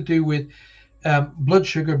something to do with blood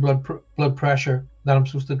sugar, blood pressure that I'm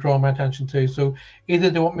supposed to draw my attention to. So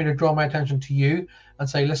either they want me to draw my attention to you and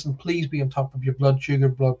say, listen, please be on top of your blood sugar,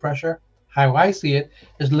 blood pressure. How I see it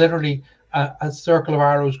is literally a circle of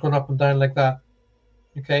arrows going up and down like that.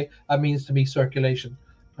 Okay, that means to be circulation.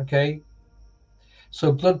 Okay,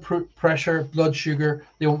 so blood pressure, blood sugar,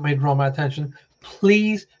 they want me to draw my attention.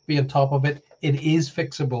 Please be on top of it. It is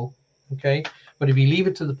fixable. Okay, but if you leave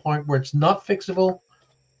it to the point where it's not fixable,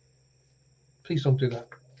 please don't do that,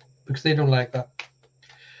 because they don't like that.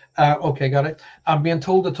 Okay, got it. I'm being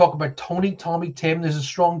told to talk about Tony, Tommy, Tim. There's a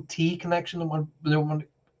strong T connection.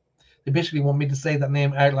 They basically want me to say that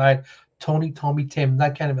name out loud. Tony, Tommy, Tim.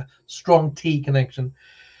 That kind of a strong T connection.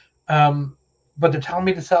 But they're telling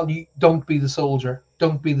me to tell you, don't be the soldier.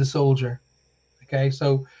 Don't be the soldier. Okay,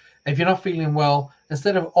 so if you're not feeling well,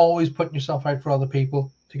 instead of always putting yourself out for other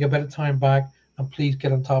people, take a bit of time back and please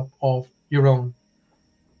get on top of your own.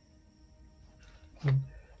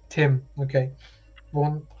 Tim, okay.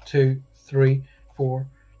 1, 2, 3, 4,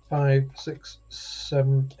 5, 6,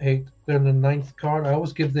 7, 8. They're on the 9th card. I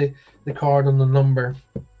always give the card on the number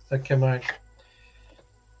that came out.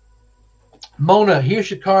 Mona,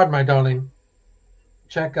 here's your card, my darling.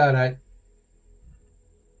 Check that out.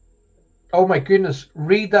 Oh my goodness,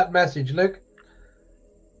 read that message. Look.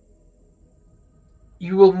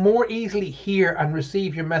 You will more easily hear and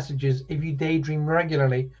receive your messages if you daydream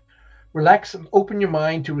regularly. Relax and open your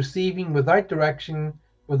mind to receiving without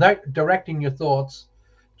directing your thoughts.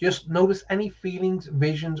 Just notice any feelings,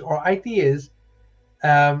 visions, or ideas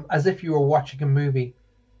as if you were watching a movie.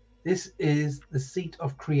 This is the seat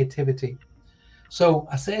of creativity. So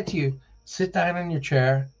I say to you, sit down in your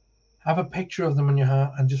chair, have a picture of them in your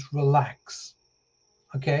hand, and just relax.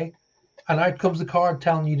 Okay? And out comes the card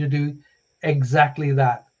telling you to do exactly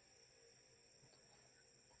that.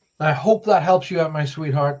 I hope that helps you out, my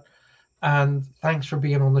sweetheart. And thanks for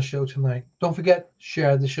being on the show tonight. Don't forget,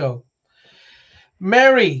 share the show.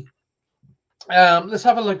 Mary, let's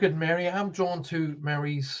have a look at Mary. I'm drawn to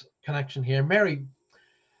Mary's connection here. Mary,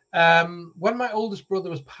 when my oldest brother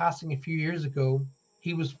was passing a few years ago,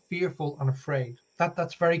 he was fearful and afraid.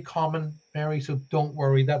 That's very common, Mary. So don't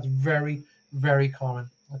worry. That's very, very common.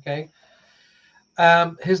 Okay.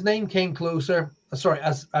 His name came closer. Sorry,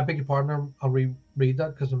 as I beg your pardon, I'll reread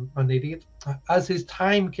that because I'm an idiot. As his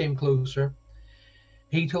time came closer,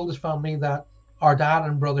 he told his family that our dad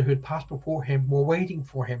and brother who had passed before him were waiting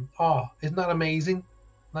for him. Isn't that amazing?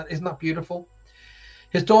 Isn't that beautiful?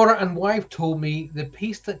 His daughter and wife told me the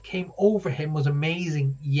peace that came over him was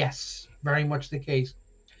amazing. Yes, very much the case.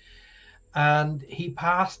 And he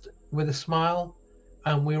passed with a smile,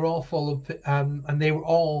 and we were all full of, and they were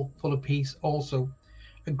all full of peace also.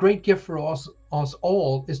 A great gift for us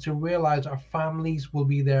all is to realize our families will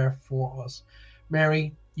be there for us.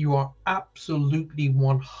 Mary, you are absolutely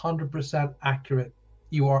 100% accurate.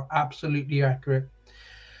 You are absolutely accurate.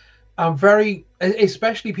 I'm very,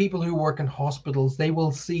 especially people who work in hospitals, they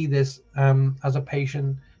will see this as a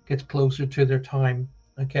patient gets closer to their time.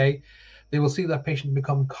 Okay, they will see that patient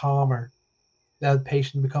become calmer, that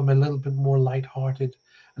patient become a little bit more lighthearted,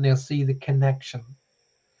 and they'll see the connection.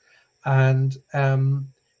 And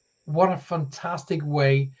what a fantastic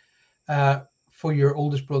way for your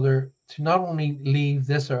oldest brother to not only leave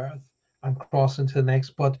this earth and cross into the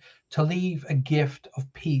next, but to leave a gift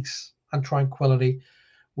of peace and tranquility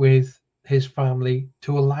with his family,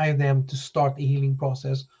 to allow them to start the healing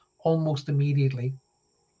process almost immediately.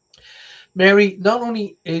 Mary, not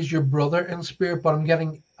only is your brother in spirit, but I'm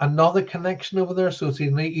getting another connection over there. So it's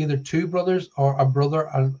either two brothers or a brother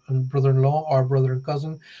and brother-in-law or a brother and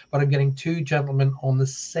cousin, but I'm getting two gentlemen on the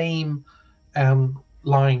same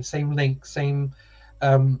line, same link, same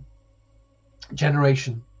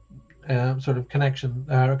generation, sort of connection,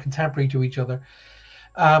 contemporary to each other.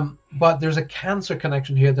 But there's a cancer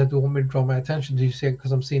connection here that they want me to draw my attention to,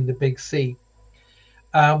 because I'm seeing the big C.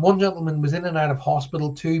 One gentleman was in and out of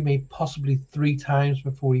hospital 2, maybe possibly 3 times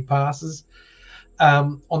before he passes.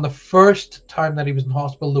 On the first time that he was in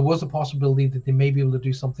hospital, there was a possibility that they may be able to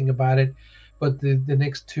do something about it, but the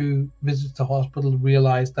next 2 visits to hospital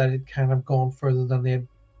realized that it kind of gone further than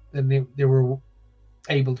they were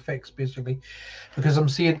able to fix, basically, because I'm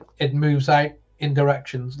seeing it moves out in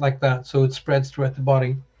directions like that, so it spreads throughout the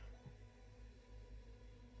body.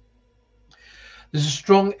 There's a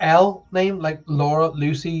strong L name, like Laura,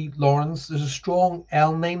 Lucy, Lawrence. There's a strong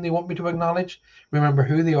L name they want me to acknowledge. Remember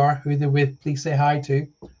who they are, who they're with. Please say hi to.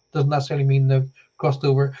 Doesn't necessarily mean they've crossed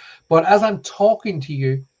over. But as I'm talking to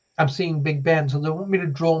you, I'm seeing Big Ben. So they want me to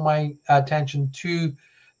draw my attention to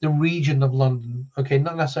the region of London. Okay,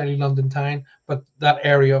 not necessarily London town, but that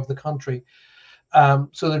area of the country.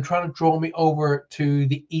 So they're trying to draw me over to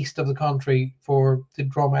the east of the country to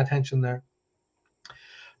draw my attention there.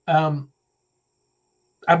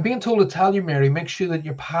 I'm being told to tell you, Mary, make sure that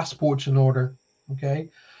your passport's in order. Okay,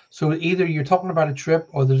 so either you're talking about a trip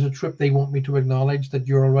or there's a trip they want me to acknowledge that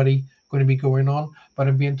you're already going to be going on. But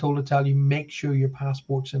I'm being told to tell you, make sure your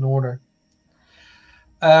passport's in order.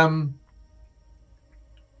 The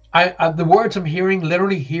words I'm hearing,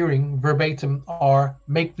 literally hearing verbatim, are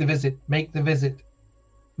make the visit, make the visit,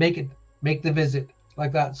 make the visit,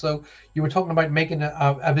 like that. So you were talking about making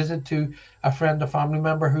a visit to a friend, a family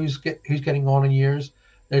member who's getting on in years.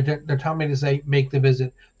 They're telling me to say make the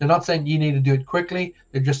visit. They're not saying you need to do it quickly.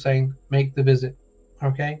 They're just saying make the visit.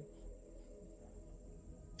 Okay.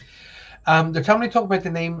 They're telling me to talk about the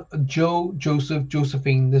name Joe, Joseph,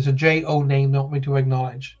 Josephine. There's a J-O name they want me to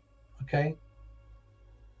acknowledge. Okay.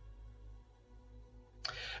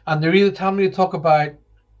 And they're either telling me to talk about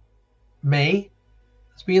May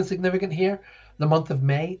as being significant here, the month of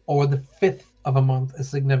May, or the 5th of a month is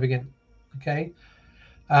significant. Okay.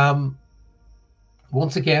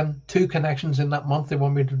 Once again, 2 connections in that month they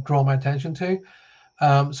want me to draw my attention to.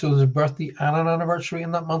 So there's a birthday and an anniversary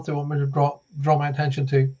in that month they want me to draw my attention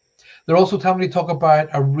to. They're also telling me to talk about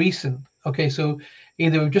a recent. Okay, so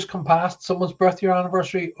either we've just come past someone's birthday or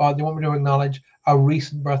anniversary, or they want me to acknowledge a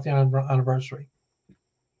recent birthday and anniversary.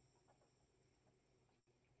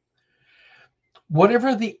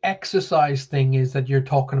 whatever the exercise thing is that you're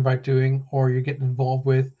talking about doing or you're getting involved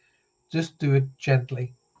with, just do it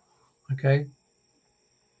gently. Okay.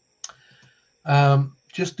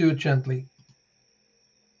 Just do it gently.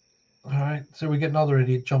 All right. So we get another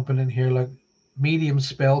idiot jumping in here, like medium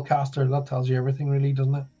spellcaster. That tells you everything, really,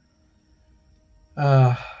 doesn't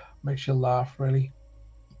it? Makes you laugh, really.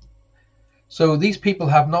 So these people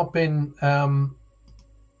have not been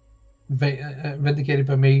vindicated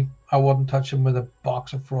by me. I wouldn't touch them with a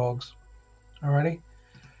box of frogs. Alrighty.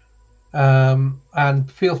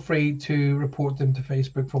 And feel free to report them to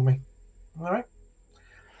Facebook for me. All right.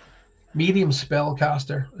 Medium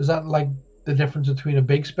spellcaster. Is that like the difference between a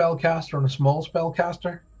big spellcaster and a small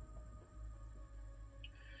spellcaster?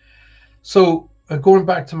 So going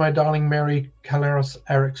back to my darling Mary Caleros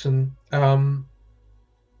Erickson.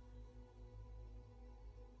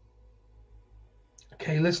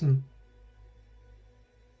 Okay, listen.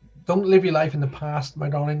 Don't live your life in the past, my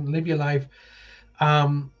darling. Live your life.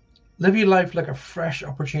 Live your life like a fresh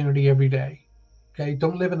opportunity every day. Okay,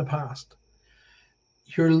 don't live in the past.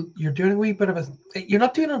 You're doing a wee bit of a. You're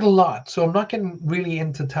not doing it a lot, so I'm not getting really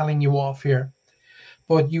into telling you off here.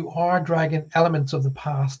 But you are dragging elements of the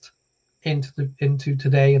past into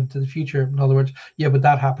today and to the future. In other words, yeah, but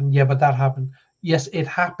that happened. Yeah, but that happened. Yes, it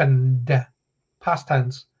happened. Past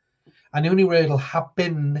tense. And the only way it'll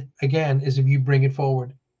happen again is if you bring it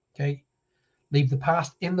forward. Okay, leave the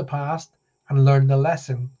past in the past and learn the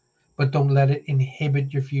lesson, but don't let it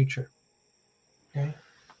inhibit your future. Okay.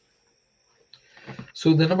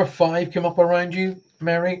 So the number 5 came up around you,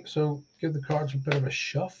 Mary. So give the cards a bit of a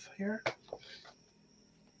shove here.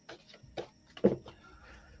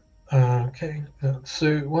 Okay.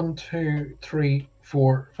 So 1, 2, 3,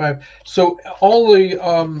 4, 5. So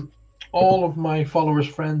all of my followers,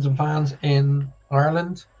 friends, and fans in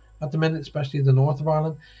Ireland at the minute, especially the north of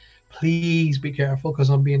Ireland, please be careful because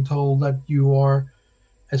I'm being told that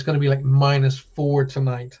it's going to be like -4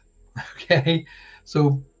 tonight. Okay,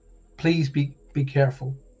 so please be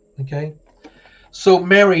careful. Okay, so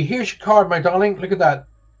Mary, here's your card, my darling. Look at that.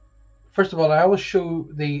 First of all, I always show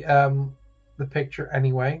the picture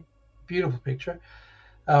anyway. Beautiful picture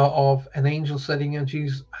of an angel sitting, and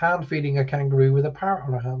she's hand feeding a kangaroo with a parrot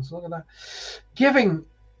on her hands. Look at that. Giving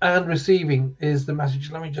and receiving is the message.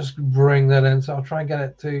 Let me just bring that in. So I'll try and get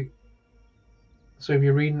it to. So if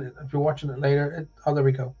you're reading it, if you're watching it later, there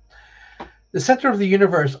we go. The center of the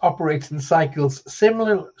universe operates in cycles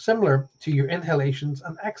similar to your inhalations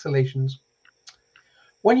and exhalations.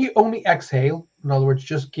 When you only exhale, in other words,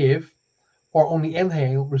 just give, or only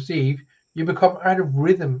inhale, receive, you become out of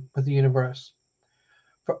rhythm with the universe.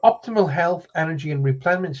 For optimal health, energy, and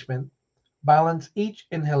replenishment, balance each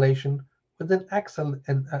inhalation with an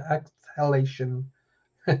exhalation.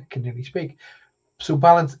 Can nearly speak. So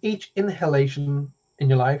balance each inhalation in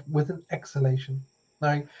your life with an exhalation.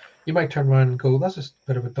 Now, you might turn around and go, that's just a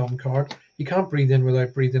bit of a dumb card. You can't breathe in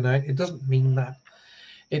without breathing out. It doesn't mean that.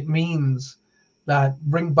 It means that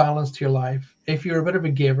bring balance to your life. If you're a bit of a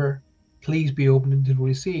giver, please be open to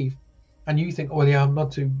receive. And you think, oh yeah, I'm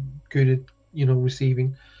not too good at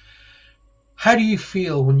receiving. How do you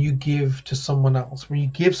feel when you give to someone else? When you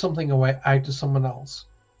give something away out to someone else,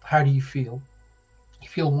 how do you feel? You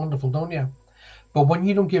feel wonderful, don't you? But when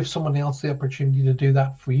you don't give someone else the opportunity to do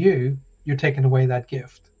that for you, you're taking away that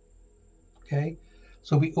gift. Okay?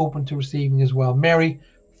 So be open to receiving as well. Mary,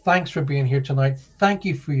 thanks for being here tonight. Thank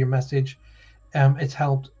you for your message. It's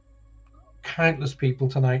helped countless people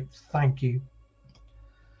tonight. Thank you.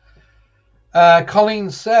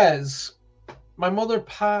 Colleen says, my mother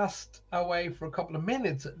passed away for a couple of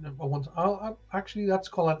minutes. Actually, that's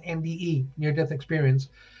called an NDE, near-death experience.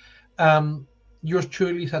 Yours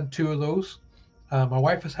truly has had 2 of those. My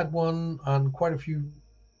wife has had one, and quite a few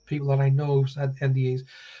people that I know have had NDEs.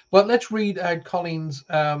 But let's read out Colleen's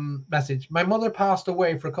message. My mother passed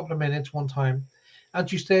away for a couple of minutes one time, and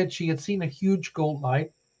she said she had seen a huge gold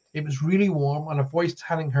light. It was really warm, and a voice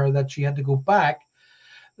telling her that she had to go back,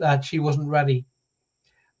 that she wasn't ready.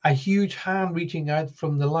 A huge hand reaching out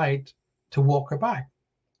from the light to walk her back.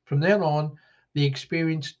 From then on, the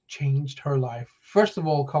experience changed her life. First of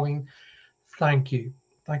all, Colleen, thank you.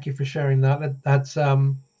 Thank you for sharing that.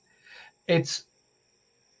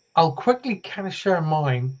 I'll quickly kind of share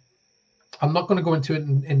mine. I'm not going to go into it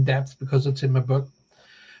in depth because it's in my book.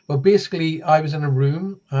 But basically, I was in a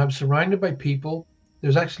room. I was surrounded by people.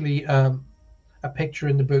 There's actually a picture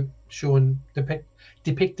in the book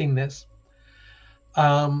depicting this.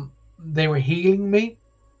 They were healing me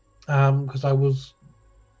because I was,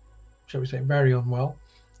 shall we say, very unwell.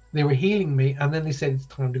 They were healing me, and then they said it's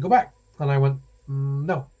time to go back. And I went,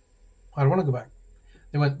 no, I don't want to go back.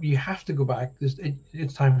 They went, you have to go back.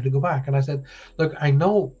 It's time for you to go back. And I said, look, I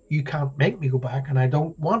know you can't make me go back, and I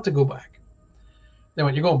don't want to go back. They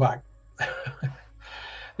went, you're going back.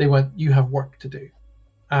 They went, you have work to do.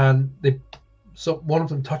 And so one of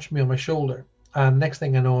them touched me on my shoulder. And next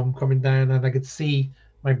thing I know, I'm coming down and I could see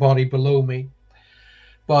my body below me.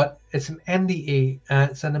 But it's an NDE,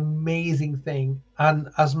 and it's an amazing thing. And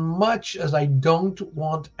as much as I don't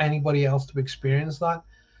want anybody else to experience that,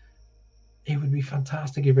 it would be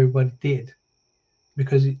fantastic if everybody did,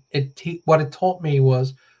 because what it taught me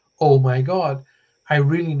was, oh my God, I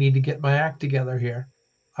really need to get my act together here.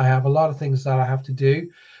 I have a lot of things that I have to do,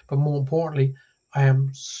 but more importantly, I am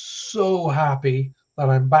so happy that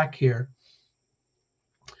I'm back here.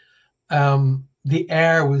 The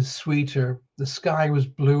air was sweeter, the sky was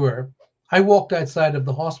bluer. I walked outside of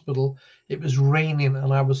the hospital, it was raining,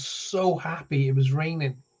 and I was so happy it was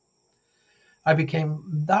raining. I became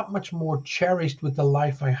that much more cherished with the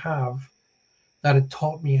life I have, that it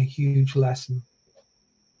taught me a huge lesson.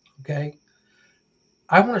 Okay?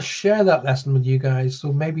 I want to share that lesson with you guys,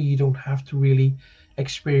 so maybe you don't have to really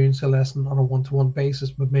experience a lesson on a one-to-one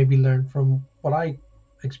basis, but maybe learn from what I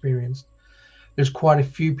experienced. There's quite a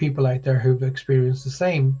few people out there who've experienced the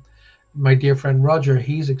same. My dear friend Roger,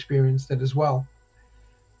 he's experienced it as well.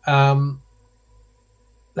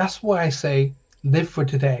 That's why I say live for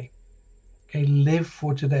today. Okay, live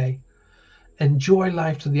for today. Enjoy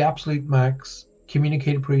life to the absolute max.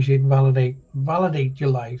 Communicate, appreciate, and validate. Validate your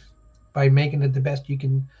life by making it the best you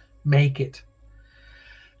can make it.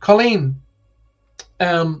 Colleen,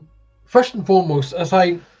 first and foremost,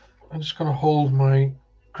 I'm just going to hold my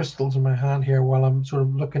crystals in my hand here while I'm sort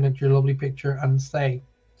of looking at your lovely picture, and say,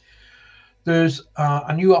 there's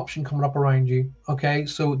a new option coming up around you. Okay,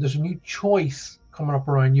 so there's a new choice coming up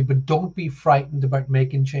around you, but don't be frightened about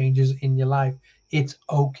making changes in your life. It's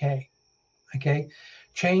okay. Okay,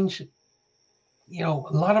 change, a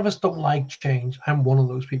lot of us don't like change. I'm one of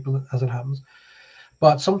those people, as it happens.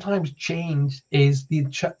 But sometimes change is the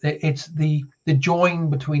join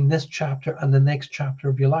between this chapter and the next chapter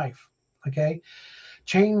of your life. Okay,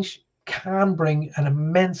 change can bring an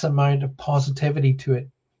immense amount of positivity to it.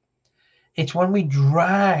 It's when we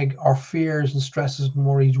drag our fears and stresses and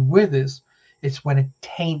worries with us, it's when it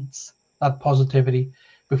taints that positivity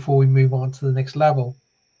before we move on to the next level.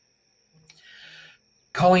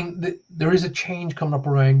 Colleen, there is a change coming up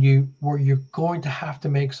around you where you're going to have to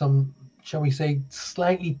make some, shall we say,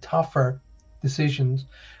 slightly tougher decisions,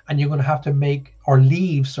 and you're going to have to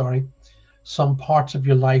leave some parts of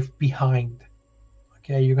your life behind.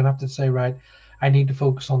 Okay, you're going to have to say, right, I need to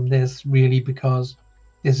focus on this really because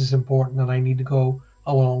this is important and I need to go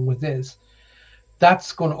along with this.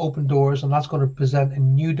 That's going to open doors, and that's going to present a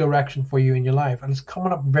new direction for you in your life. And it's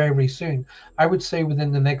coming up very, very soon. I would say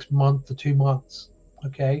within the next month to 2 months.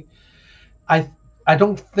 Okay. I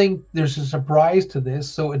don't think there's a surprise to this.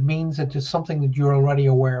 So it means that it's something that you're already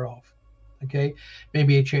aware of. Okay.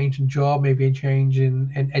 Maybe a change in job, maybe a change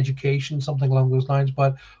in education, something along those lines.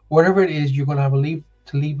 But whatever it is, you're going to have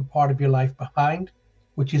to leave a part of your life behind,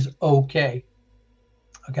 which is okay.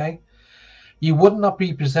 Okay. You would not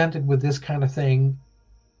be presented with this kind of thing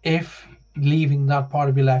if leaving that part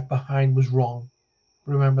of your life behind was wrong.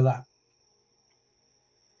 Remember that.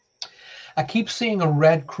 I keep seeing a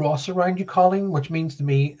red cross around you, Colleen, which means to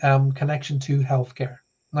me connection to healthcare.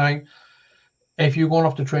 Now, if you're going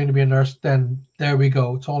off to train to be a nurse, then there we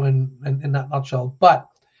go. It's all in that nutshell. But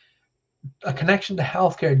a connection to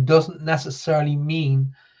healthcare doesn't necessarily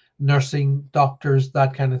mean nursing, doctors,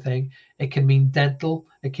 that kind of thing. It can mean dental,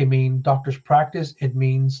 it can mean doctor's practice, it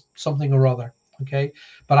means something or other. Okay,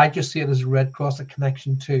 but I just see it as a red cross, a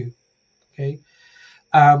connection to. Okay,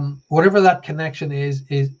 whatever that connection is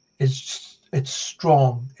it's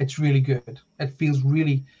strong. It's really good. It feels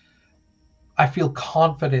really. I feel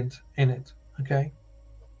confident in it. Okay.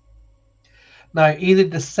 Now, either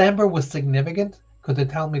December was significant because they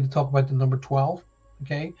tell me to talk about the number 12.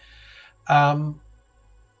 Okay. I'm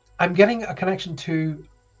getting a connection to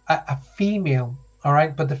a female, all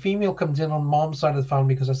right? But the female comes in on mom's side of the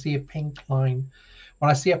family because I see a pink line.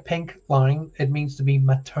 When I see a pink line, it means to be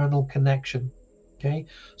maternal connection, okay?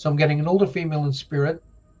 So I'm getting an older female in spirit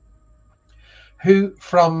who,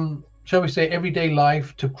 from, shall we say, everyday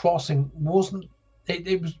life to crossing,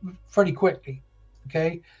 it was pretty quickly,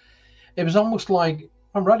 okay? It was almost like,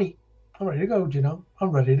 I'm ready to go,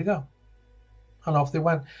 I'm ready to go. And off they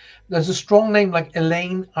went. There's a strong name like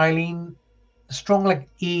Elaine, Eileen, strong like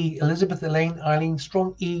E, Elizabeth, Elaine, Eileen,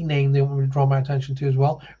 strong E name they want me to draw my attention to as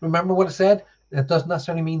well. Remember what I said? That doesn't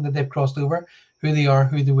necessarily mean that they've crossed over. Who they are,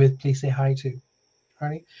 who they're with, please say hi to. All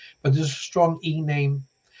right? But there's a strong E name.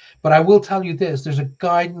 But I will tell you this: there's a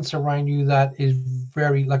guidance around you that is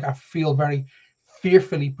very, like, I feel very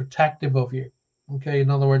fearfully protective of you. Okay,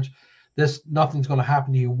 in other words, this nothing's going to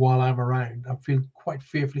happen to you while I'm around. I feel quite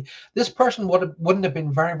fearfully. This person wouldn't have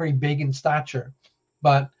been very, very big in stature,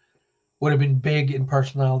 but would have been big in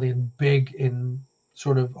personality and big in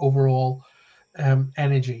sort of overall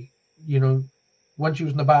energy. You know, once she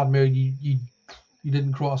was in a bad mood, you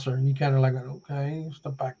didn't cross her, and you kind of like, okay,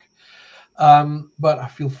 step back. But I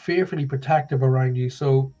feel fearfully protective around you,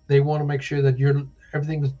 so they want to make sure that you're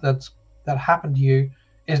everything that happened to you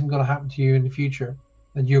isn't going to happen to you in the future.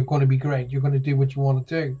 That you're going to be great. You're going to do what you want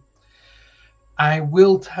to do. I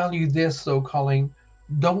will tell you this, though, Colleen: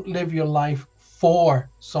 don't live your life for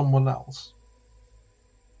someone else.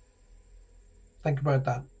 Think about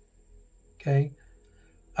that. Okay.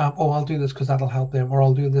 Oh, I'll do this because that'll help them, or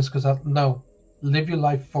I'll do this because that. No, live your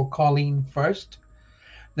life for Colleen first.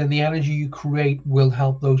 Then the energy you create will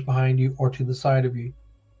help those behind you or to the side of you.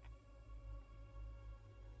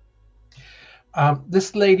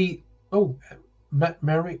 This lady, oh,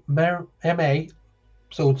 Mary, M.A.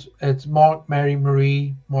 So it's Mark, Mary,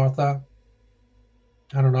 Marie, Martha.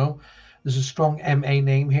 I don't know. There's a strong M.A.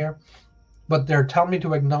 name here, but they're telling me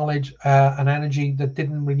to acknowledge an energy that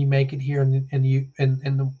didn't really make it here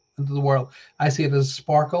into the world. I see it as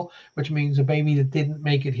sparkle, which means a baby that didn't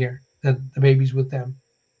make it here. That the baby's with them.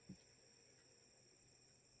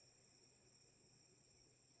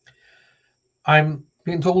 I'm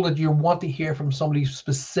being told that you want to hear from somebody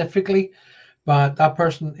specifically, but that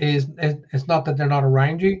person is, it's not that they're not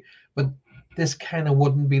around you, but this kind of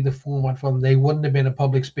wouldn't be the format for them. They wouldn't have been a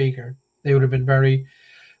public speaker. They would have been very,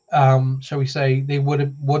 shall we say, they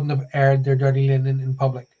wouldn't have aired their dirty linen in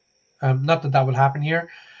public. Not that that would happen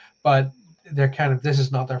here, but they're kind of, this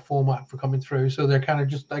is not their format for coming through. So they're kind of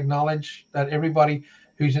just acknowledge that everybody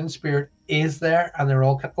who's in spirit is there, and they're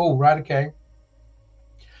all, oh, right, okay.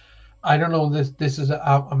 I don't know, this is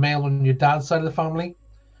a male on your dad's side of the family,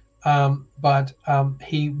 but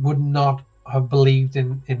he would not have believed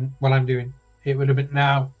in what I'm doing. It would have been,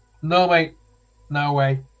 no mate, no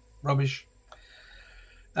way, rubbish.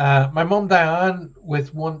 My mum Diane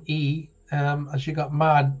with one E, and she got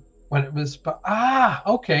mad when it was, but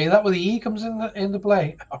okay, that where the E comes into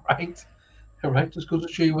play. All right, just goes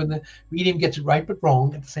to show you when the medium gets it right but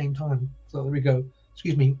wrong at the same time. So there we go.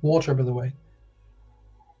 Excuse me, water by the way.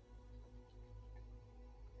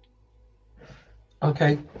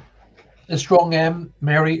 Okay. A strong M,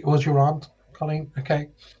 Mary was your aunt, Colleen. Okay.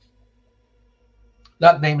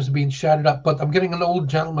 That name's been shouted up, but I'm getting an old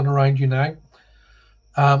gentleman around you now,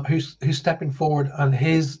 who's stepping forward, and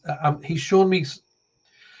he's shown me.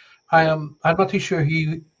 I'm not too sure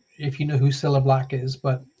if you know who Cilla Black is,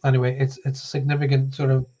 but anyway, it's a significant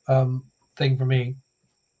sort of thing for me.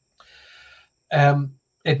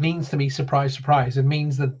 It means to me, surprise, surprise. It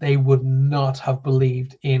means that they would not have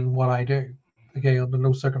believed in what I do. Okay, under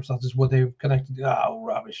no circumstances would they have connected. Oh,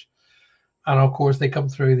 rubbish. And of course, they come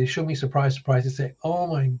through. They show me surprise, surprise. They say, "Oh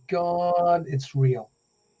my God, it's real."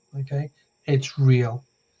 Okay, it's real.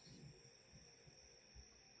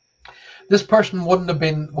 This person wouldn't have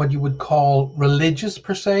been what you would call religious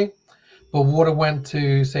per se, but would have went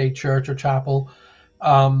to, say, church or chapel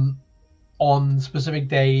on specific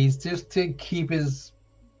days just to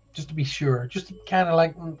just to be sure, just to kind of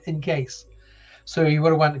like in case. So he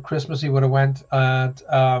would have went at Christmas. He would have went at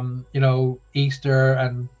Easter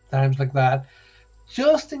and times like that,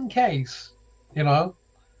 just in case. You know,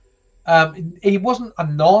 he wasn't a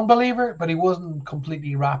non-believer, but he wasn't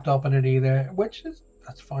completely wrapped up in it either,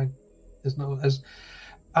 that's fine.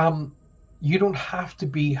 You don't have to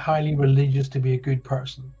be highly religious to be a good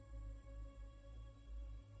person.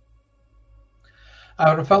 I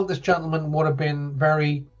would have felt this gentleman would have been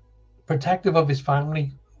very protective of his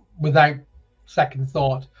family without second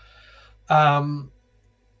thought. But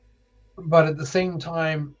at the same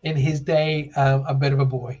time, in his day, a bit of a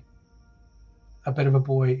boy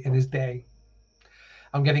in his day.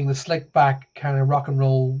 I'm getting the slick back kind of rock and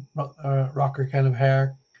roll rocker kind of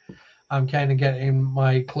hair. I'm kind of getting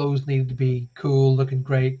my clothes needed to be cool, looking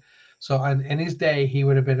great. So in his day, he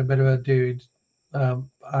would have been a bit of a dude,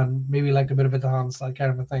 and maybe liked a bit of a dance, that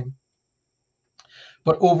kind of a thing.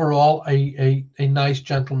 But overall, a nice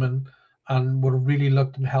gentleman, and would have really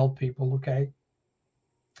looked and helped people. Okay.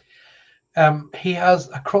 He has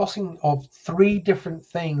a crossing of 3 different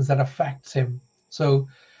things that affects him. So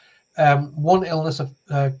one illness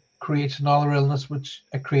creates another illness, which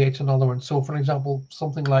creates another one. So, for example,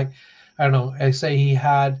 something like, I don't know, I say he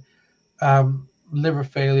had liver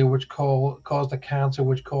failure, which caused a cancer,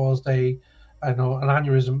 which caused an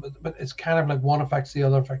aneurysm. But it's kind of like one affects the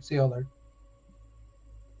other, affects the other.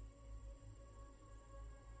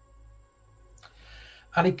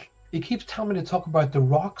 And he keeps telling me to talk about the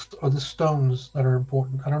rocks or the stones that are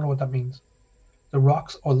important. I don't know what that means. The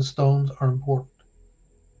rocks or the stones are important.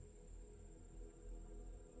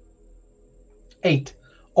 8.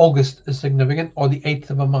 August is significant, or the 8th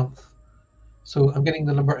of a month. So I'm getting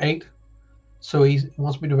the number 8. So he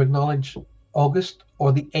wants me to acknowledge August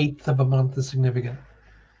or the 8th of a month is significant.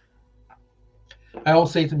 I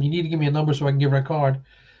always say to him, you need to give me a number so I can give her a card.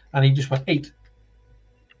 And he just went 8.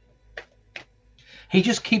 He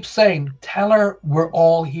just keeps saying, tell her we're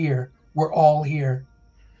all here. We're all here.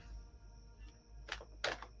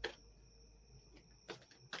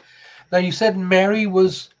 Now, you said Mary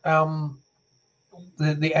was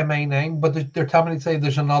the MA name, but they're telling me to say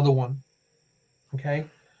there's another one. Okay?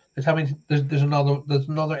 They're telling me there's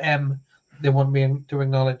another M they want me to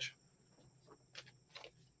acknowledge.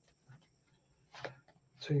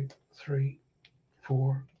 2, 3,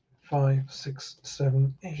 4, 5, 6,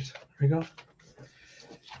 7, 8. There we go.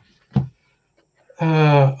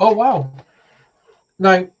 Oh, wow.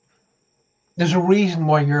 Now, there's a reason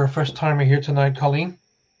why you're a first timer here tonight, Colleen.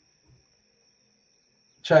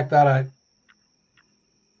 Check that out.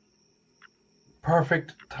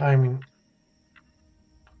 Perfect timing.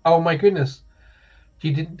 Oh my goodness.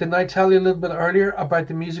 Didn't I tell you a little bit earlier about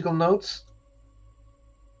the musical notes?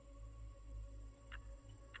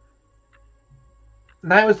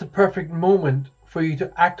 Now is the perfect moment for you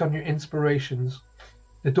to act on your inspirations.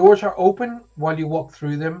 The doors are open while you walk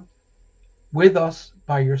through them, with us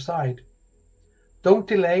by your side. Don't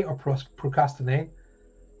delay or procrastinate,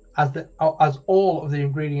 as all of the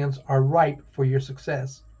ingredients are ripe for your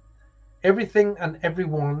success. Everything and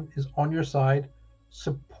everyone is on your side,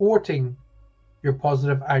 supporting your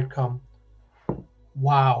positive outcome.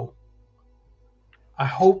 Wow. I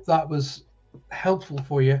hope that was helpful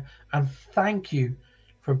for you, and thank you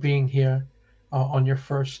for being here on your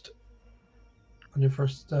first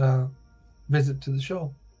visit to the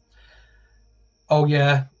show. Oh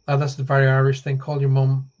yeah, that's the very Irish thing. Call your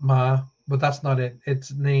mum Ma, but that's not it.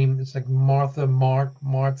 It's name. It's like Martha, Mark,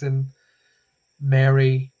 Martin,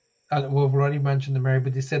 Mary. Well, we've already mentioned the Mary,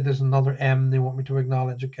 but they said there's another M they want me to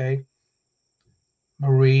acknowledge. Okay,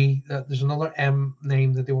 Marie. There's another M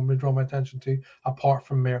name that they want me to draw my attention to, apart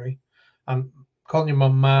from Mary. And calling your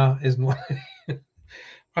mum Ma isn't one.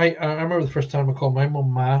 I remember the first time I called my mum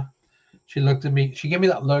Ma. She looked at me. She gave me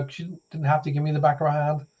that look. She didn't have to give me the back of her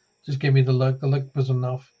hand. Just give me the look. The look was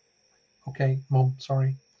enough. Okay, Mom,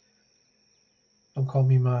 sorry. Don't call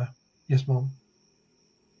me Ma. Yes, Mom.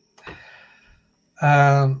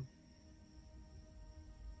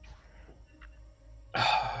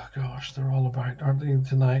 Oh, gosh, they're all about, aren't they,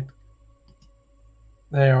 tonight?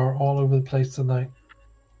 They are all over the place tonight.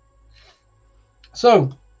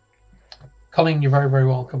 So, Colleen, you're very, very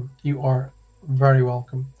welcome. You are very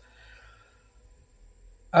welcome.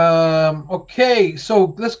 Okay,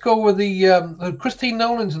 so let's go with the Christine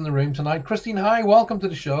Nolan's in the room tonight. Christine, hi, welcome to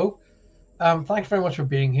the show. Thanks very much for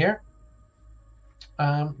being here.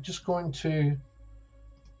 Just going to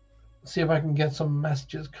see if I can get some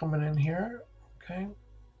messages coming in here. Okay.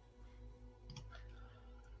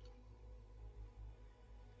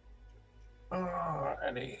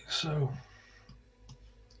 Alrighty, so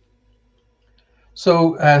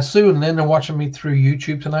Sue and Lynn are watching me through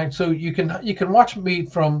YouTube tonight. So you can watch me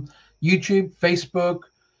from YouTube, Facebook,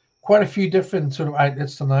 quite a few different sort of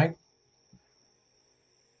outlets tonight.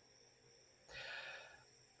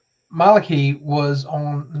 Malachi was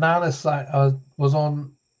on Nana's side.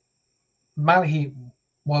 Malachi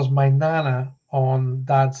was my Nana on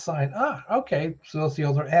Dad's side. Ah, okay. So that's the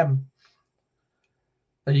other M.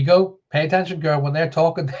 There you go. Pay attention, girl. When they're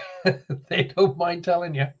talking, they don't mind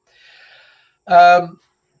telling you.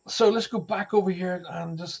 So let's go back over here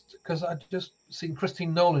and just because I just seen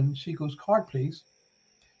Christine Nolan. She goes, card, please.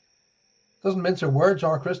 Doesn't mince her words,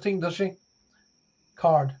 or Christine, does she?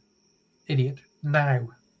 Card. Idiot. Now.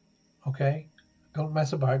 Okay? Don't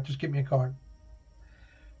mess about. Just give me a card.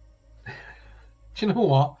 Do you know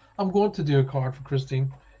what? I'm going to do a card for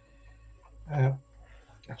Christine.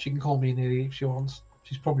 She can call me an idiot if she wants.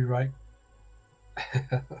 She's probably right.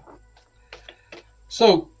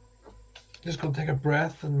 So, just going to take a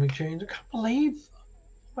breath and we change. I can't believe, oh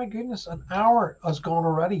my goodness, an hour has gone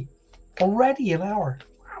already. Already an hour.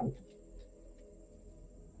 Wow.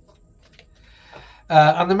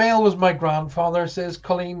 And the mail was my grandfather, says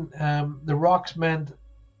Colleen. The rocks meant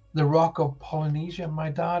the rock of Polynesia. My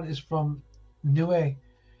dad is from Niue.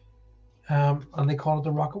 And they call it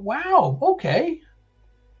the rock. Wow. Okay.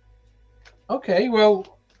 Okay. Well,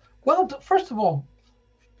 first of all,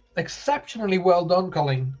 exceptionally well done,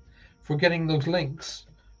 Colleen, for getting those links.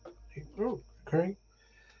 Oh, okay.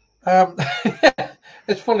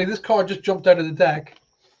 It's funny. This card just jumped out of the deck,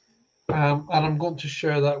 and I'm going to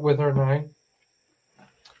share that with her now.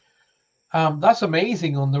 That's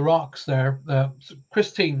amazing on the rocks there.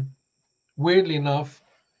 Christine, weirdly enough,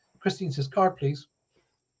 Christine says, card, please.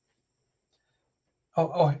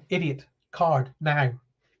 Oh, idiot. Card, now.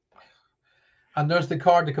 And there's the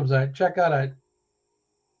card that comes out. Check that out.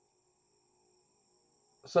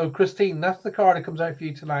 So, Christine, that's the card that comes out for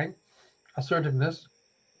you tonight. Assertiveness.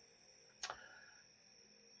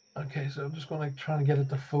 Okay, so I'm just going to try and get it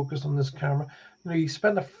to focus on this camera. You know, you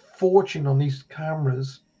spend a fortune on these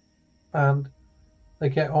cameras, and they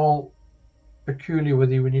get all peculiar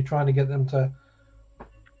with you when you're trying to get them to.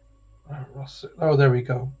 Oh, there we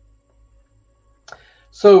go.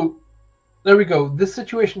 So, there we go. This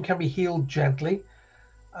situation can be healed gently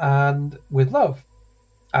and with love,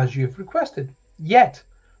 as you've requested. Yet,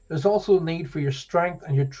 there's also a need for your strength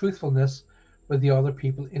and your truthfulness with the other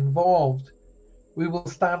people involved. We will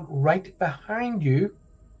stand right behind you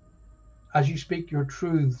as you speak your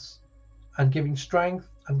truths and giving strength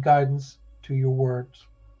and guidance to your words.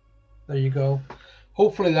 There you go.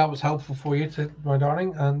 Hopefully that was helpful for you, my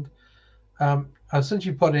darling. And since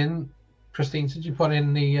you put in, Christine, since you put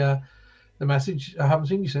in the message, I haven't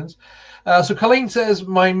seen you since. So Colleen says,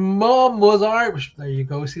 my mom was Irish. There you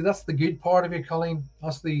go. See, that's the good part of you, Colleen.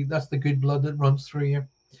 That's the good blood that runs through you.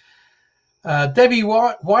 Debbie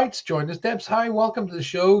White's joined us. Debs, hi, welcome to the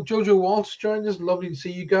show. Jojo Walsh joined us. Lovely to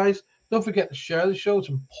see you guys. Don't forget to share the show. It's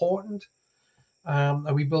important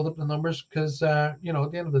that we build up the numbers because, you know,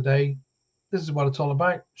 at the end of the day, this is what it's all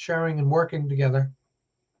about, sharing and working together.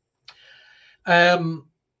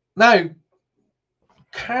 Now,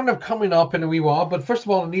 kind of coming up in a wee while, but first of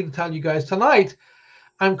all, I need to tell you guys tonight,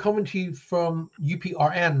 I'm coming to you from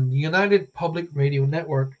UPRN, the United Public Radio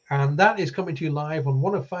Network, and that is coming to you live on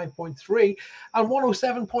 105.3 and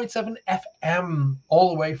 107.7 FM, all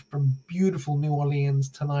the way from beautiful New Orleans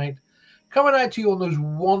tonight. Coming out to you on those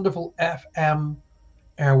wonderful FM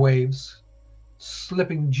airwaves,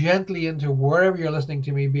 slipping gently into wherever you're listening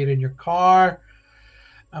to me, be it in your car,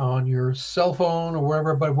 on your cell phone, or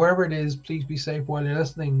wherever, but wherever it is, please be safe while you're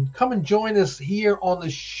listening. Come and join us here on the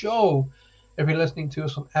show. If you're listening to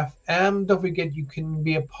us on FM, don't forget you can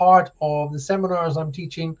be a part of the seminars I'm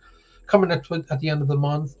teaching coming at the end of the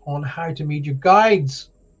month on how to meet your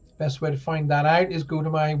guides. Best way to find that out is go to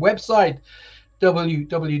my website,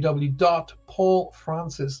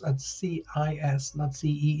 www.paulfrancis, that's C-I-S, not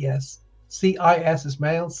C-E-S. C-I-S is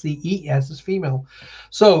male, C-E-S is female.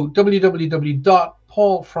 So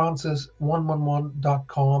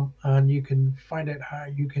www.paulfrancis111.com, and you can find out how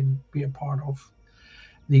you can be a part of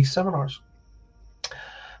these seminars.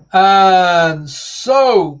 And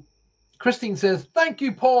so Christine says, thank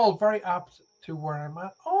you, Paul. Very apt to where I'm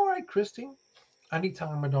at. All right, Christine.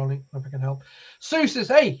 Anytime, my darling, if I can help. Sue says,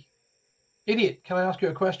 hey, idiot, can I ask you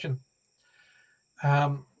a question?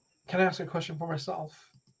 Can I ask a question for myself?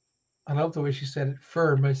 I love the way she said it,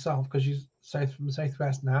 for myself, because she's from the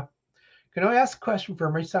Southwest now. Can I ask a question for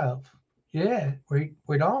myself? Yeah, wait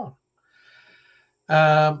on.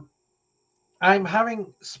 I'm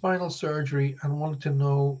having spinal surgery and wanted to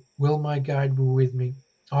know, will my guide be with me?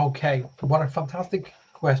 Okay, what a fantastic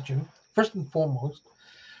question. First and foremost,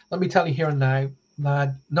 let me tell you here and now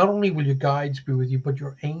that not only will your guides be with you, but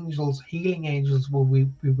your angels, healing angels, will be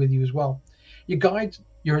with you as well. Your guides,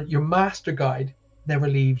 your master guide never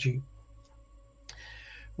leaves you.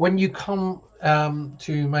 When you come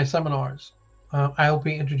to my seminars, I'll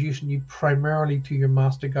be introducing you primarily to your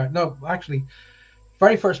master guide. No, actually,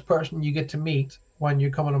 very first person you get to meet when you're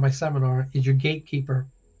coming to my seminar is your gatekeeper.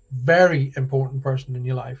 Very important person in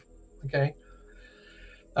your life. Okay,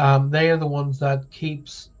 they are the ones that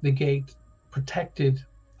keeps the gate protected,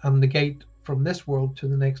 and the gate from this world to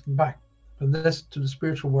the next and back, from this to the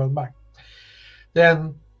spiritual world and back.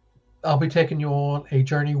 Then I'll be taking you on a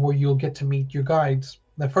journey where you'll get to meet your guides.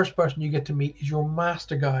 The first person you get to meet is your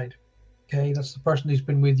master guide. Okay, that's the person who's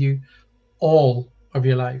been with you all of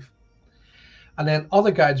your life. And then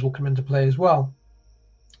other guides will come into play as well.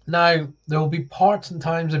 Now, there will be parts and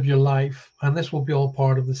times of your life, and this will be all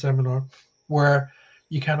part of the seminar, where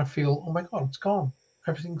you kind of feel, oh my God, it's gone.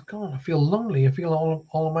 Everything's gone. I feel lonely. I feel all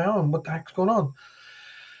on my own. What the heck's going on?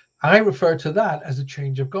 I refer to that as a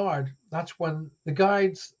change of guard. That's when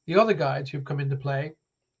the other guides who've come into play,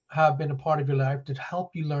 have been a part of your life to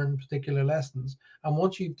help you learn particular lessons. And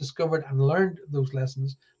once you've discovered and learned those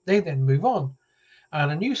lessons, they then move on.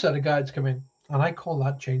 And a new set of guides come in. And I call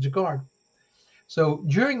that change of guard. So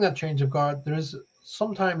during that change of guard, there is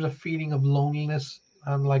sometimes a feeling of loneliness,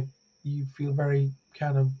 and like you feel very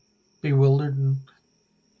kind of bewildered and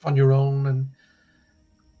on your own, and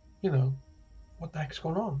you know, what the heck's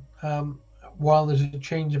going on? While there's a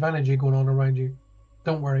change of energy going on around you,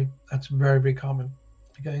 don't worry. That's very, very common.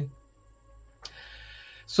 Okay.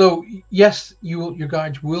 So yes, your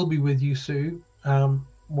guides will be with you, Sue,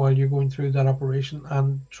 while you're going through that operation.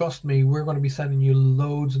 And trust me, we're going to be sending you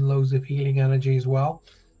loads and loads of healing energy as well.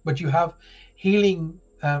 But you have healing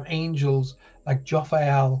angels like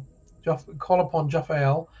Jophael. Call upon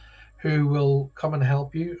Jophael, who will come and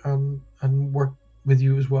help you and work with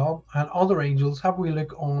you as well. And other angels, have we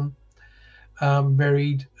look on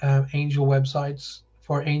varied angel websites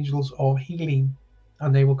for angels of healing,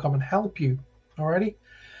 and they will come and help you. Alrighty.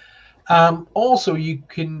 Also, you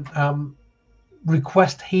can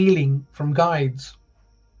request healing from guides,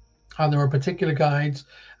 and there are particular guides,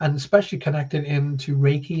 and especially connected into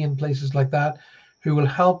Reiki and places like that, who will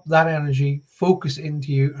help that energy focus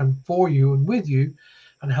into you and for you and with you,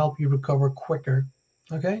 and help you recover quicker.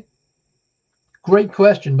 Okay. Great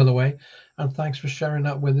question, by the way, and thanks for sharing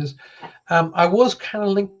that with us. I was kind of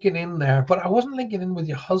linking in there, but I wasn't linking in with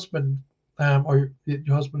your husband, or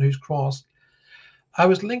your husband who's crossed. I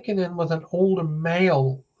was linking in with an older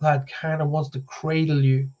male that kind of wants to cradle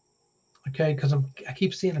you, okay? Because I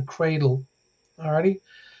keep seeing a cradle. Alrighty.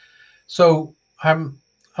 So I'm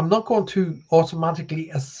not going to automatically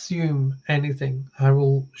assume anything. I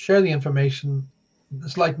will share the information.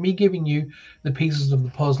 It's like me giving you the pieces of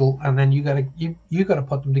the puzzle, and then you gotta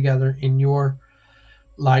put them together in your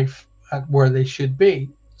life at where they should be.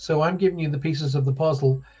 So I'm giving you the pieces of the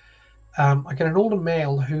puzzle. I get an older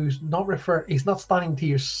male who's he's not standing to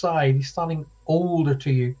your side, he's standing older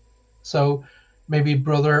to you. So maybe a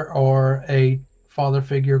brother or a father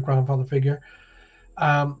figure, grandfather figure.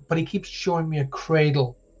 But he keeps showing me a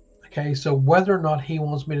cradle. Okay, so whether or not he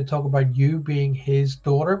wants me to talk about you being his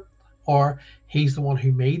daughter, or he's the one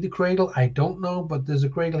who made the cradle, I don't know, but there's a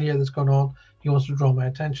cradle here that's going on he wants to draw my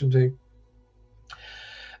attention to.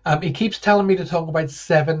 He keeps telling me to talk about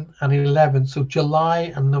 7 and 11. So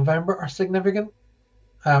July and November are significant,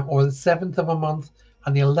 or the 7th of a month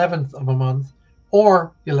and the 11th of a month,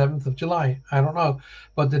 or the 11th of July. I don't know.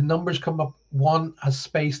 But the numbers come up, one has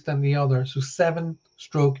space than the other. So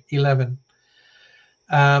 7/11.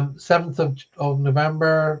 7th of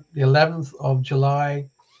November, the 11th of July,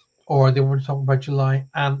 or they were talking about July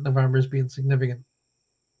and November as being significant.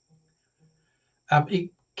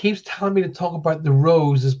 He keeps telling me to talk about the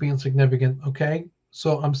rose as being significant. Okay,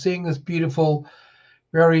 so I'm seeing this beautiful,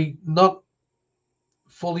 very not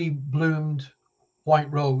fully bloomed white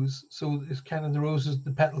rose. So it's kind of the roses,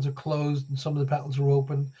 the petals are closed and some of the petals are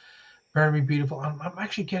open. Very beautiful. I'm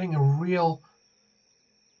actually getting a real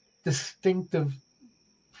distinctive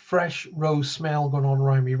fresh rose smell going on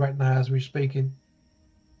around me right now as we're speaking.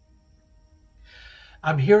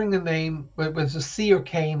 I'm hearing the name with a C or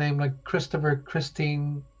K name, like Christopher,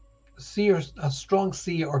 Christine, C, or a strong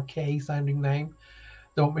C or K sounding name.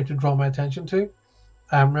 They want me to draw my attention to.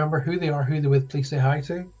 Remember who they are, who they're with, please say hi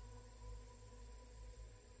to.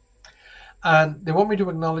 And they want me to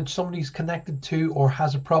acknowledge somebody's connected to or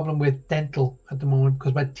has a problem with dental at the moment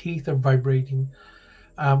because my teeth are vibrating.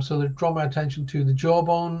 So they draw my attention to the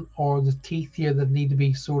jawbone or the teeth here that need to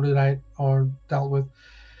be sorted out or dealt with.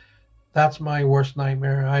 That's my worst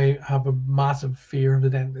nightmare. I have a massive fear of the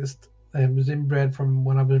dentist. It was inbred from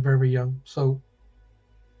when I was very young. So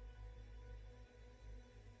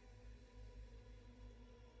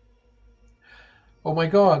oh my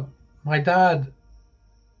God, my dad,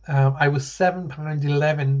 I was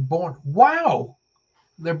 £7.11 born. Wow,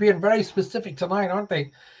 they're being very specific tonight, aren't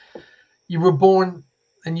they? You were born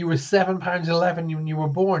and you were £7.11 when you were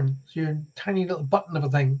born. So you're a tiny little button of a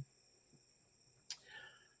thing.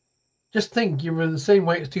 Just think, you were the same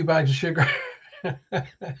weight as 2 bags of sugar.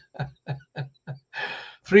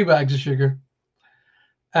 3 bags of sugar.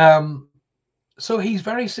 So he's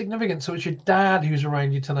very significant. So it's your dad who's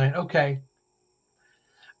around you tonight. Okay.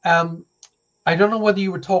 I don't know whether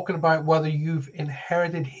you were talking about whether you've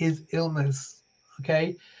inherited his illness.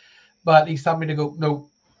 Okay. But he's telling me to go, no.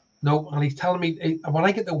 And he's telling me, when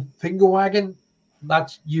I get the finger wagging,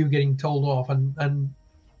 that's you getting told off. And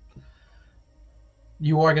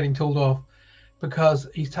you are getting told off because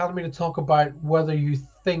he's telling me to talk about whether you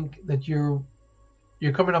think that you're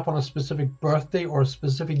coming up on a specific birthday or a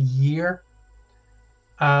specific year.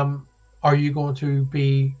 Are you going to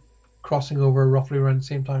be crossing over roughly around the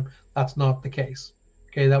same time? That's not the case.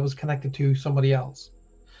 Okay, that was connected to somebody else.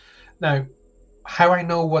 Now, how I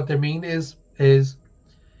know what they mean is this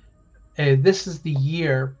is the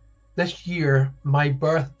year, this year, my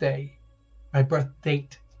birth date,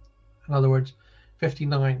 in other words,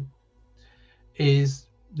 59, is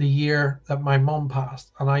the year that my mom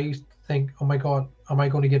passed. And I used to think, oh my God, am I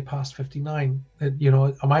going to get past 59?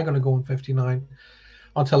 Am I going to go in 59?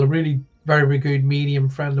 Until a really very, very good medium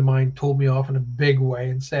friend of mine told me off in a big way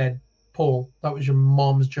and said, Paul, that was your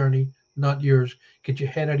mom's journey, not yours. Get your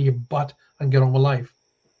head out of your butt and get on with life.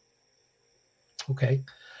 Okay.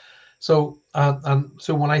 So, and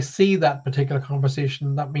so when I see that particular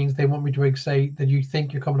conversation, that means they want me to say that you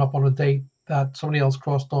think you're coming up on a date that somebody else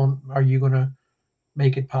crossed on. Are you going to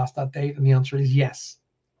make it past that date? And the answer is yes.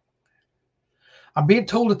 I'm being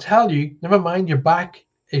told to tell you, never mind your back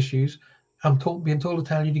issues, being told to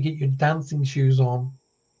tell you to get your dancing shoes on.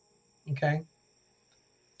 Okay?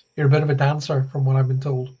 You're a bit of a dancer from what I've been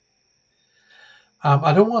told.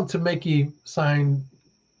 I don't want to make you sound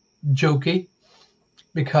jokey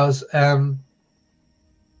because do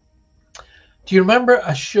you remember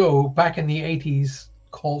a show back in the 80s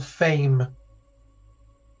called Fame,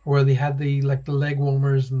 where they had the leg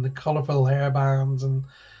warmers and the colorful hairbands, and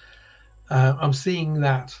I'm seeing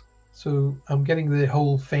that. So I'm getting the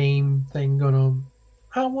whole Fame thing going on.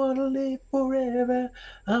 I want to live forever.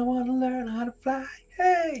 I want to learn how to fly.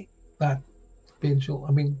 Hey, that being show.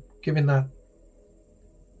 I mean, giving that.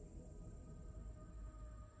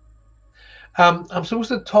 I'm supposed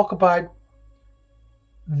to talk about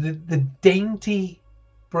the dainty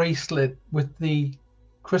bracelet with the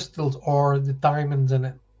crystals or the diamonds in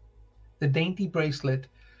it. The dainty bracelet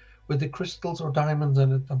with the crystals or diamonds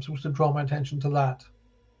in it. I'm supposed to draw my attention to that.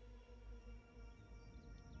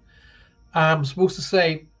 I'm supposed to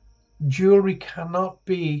say jewelry cannot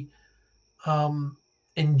be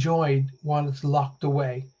enjoyed while it's locked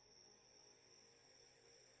away.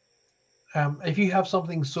 If you have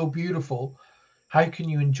something so beautiful, how can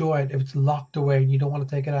you enjoy it if it's locked away and you don't want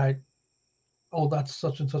to take it out? Oh, that's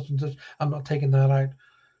such and such and such. I'm not taking that out.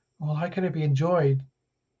 Well, how can it be enjoyed?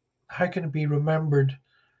 How can it be remembered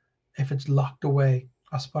if it's locked away?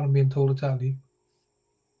 That's what I'm being told to tell you.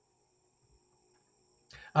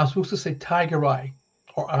 I'm supposed to say tiger eye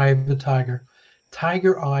or eye of the tiger.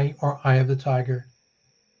 Tiger eye or eye of the tiger.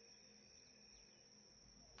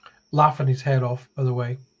 Laughing his head off, by the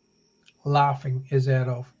way. Laughing his head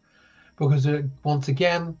off. Because once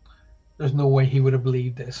again, there's no way he would have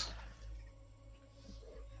believed this.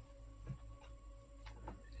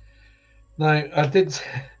 Now, I did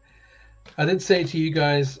say to you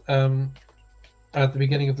guys at the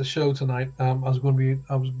beginning of the show tonight, I was a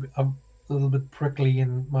little bit prickly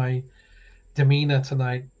in my demeanor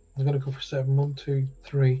tonight. I'm going to go for 7. 1, 2,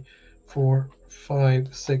 3, 4,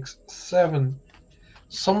 5, 6, 7.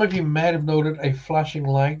 Some of you might have noted a flashing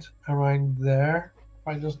light around there.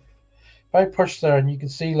 If I push there and you can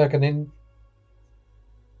see like an in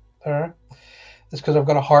there, it's because I've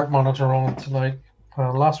got a heart monitor on tonight.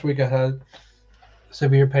 Last week I had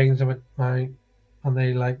severe pains with and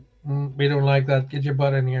they we don't like that. Get your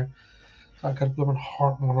butt in here. So I got a blooming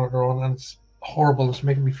heart monitor on, and it's horrible. It's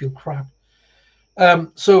making me feel crap.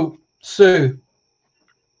 So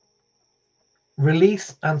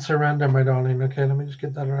release and surrender, my darling. Okay, let me just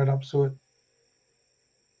get that right up.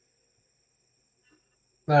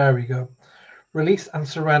 There we go. Release and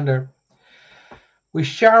surrender. We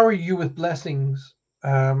shower you with blessings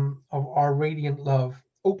of our radiant love.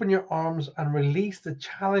 Open your arms and release the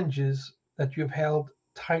challenges that you have held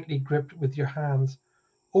tightly gripped with your hands.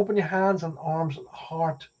 Open your hands and arms and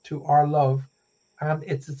heart to our love and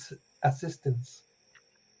its assistance.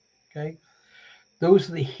 Okay? Those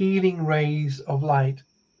are the healing rays of light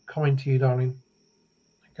coming to you, darling.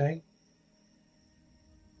 Okay?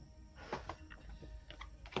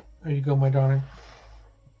 There you go, my darling.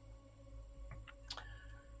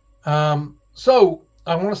 So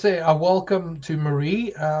I want to say a welcome to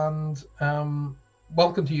Marie and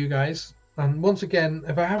welcome to you guys. And once again,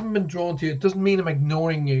 if I haven't been drawn to you, it doesn't mean I'm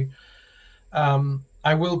ignoring you.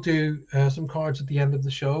 I will do some cards at the end of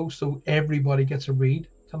the show, so everybody gets a read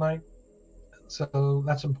tonight. So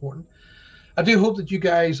that's important. I do hope that you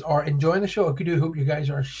guys are enjoying the show. I do hope you guys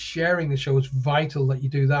are sharing the show. It's vital that you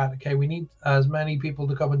do that. Okay, we need as many people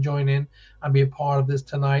to come and join in and be a part of this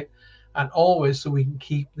tonight, and always so we can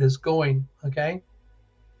keep this going. Okay.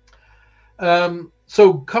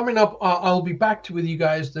 So coming up, I'll be back with you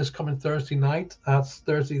guys this coming Thursday night. That's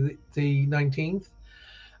Thursday the 19th,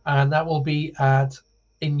 and that will be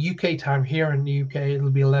in UK time. Here in the UK, it'll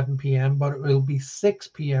be 11 p.m., but it will be 6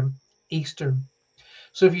 p.m. Eastern.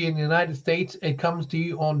 So if you're in the United States, it comes to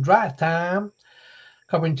you on drive time,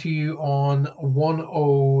 coming to you on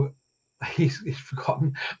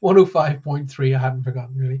 105.3, I hadn't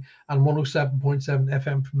forgotten really, and 107.7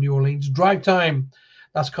 FM from New Orleans. Drive time,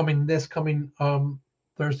 that's coming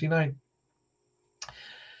Thursday night.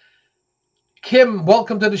 Kim,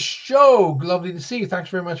 welcome to the show. Lovely to see you.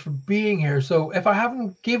 Thanks very much for being here. So if I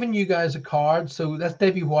haven't given you guys a card, so that's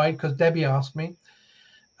Debbie White, because Debbie asked me,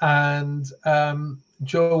 and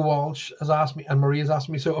Joe Walsh has asked me, and Marie has asked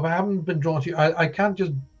me. So if I haven't been drawn to you, I can't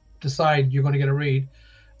just decide you're going to get a read.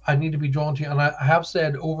 I need to be drawn to you. And I have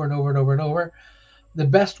said over and over and over and over, the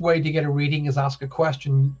best way to get a reading is ask a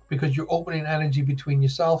question, because you're opening energy between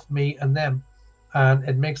yourself, me, and them. And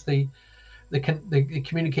it makes the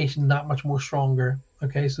communication that much more stronger.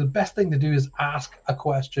 Okay, so the best thing to do is ask a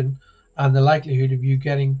question, and the likelihood of you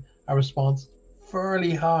getting a response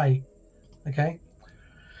fairly high. Okay,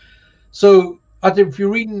 so if you're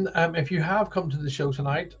reading, if you have come to the show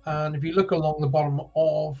tonight, and if you look along the bottom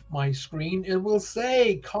of my screen, it will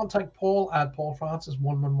say contact Paul at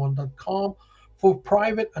paulfrancis111.com for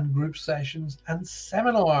private and group sessions and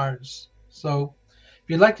seminars. So if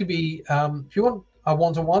you'd like to be, if you want a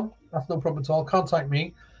one-to-one, that's no problem at all. Contact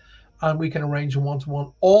me and we can arrange a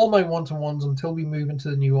one-to-one. All my one-to-ones until we move into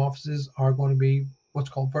the new offices are going to be what's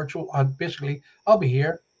called virtual. And basically, I'll be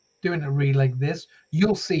here doing a read like this.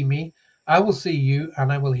 You'll see me, I will see you,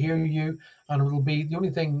 and I will hear you. And it'll be, the only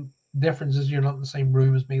thing difference is you're not in the same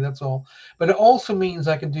room as me, that's all. But it also means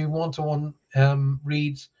I can do one-to-one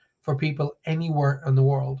reads for people anywhere in the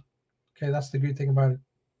world. Okay, that's the good thing about it.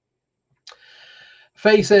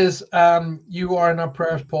 Faye says, you are in our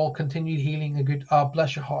prayers, Paul. Continued healing and good.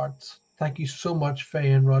 Bless your hearts. Thank you so much,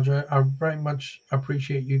 Faye and Roger. I very much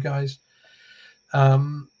appreciate you guys.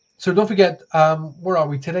 So don't forget, where are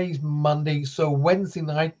we? Today's Monday. So Wednesday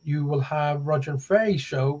night, you will have Roger and Faye's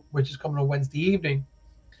show, which is coming on Wednesday evening.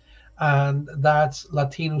 And that's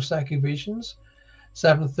Latino Psychic Visions,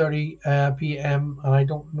 7:30 p.m. And I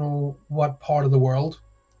don't know what part of the world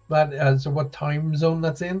that is, or what time zone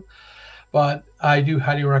that's in. But I do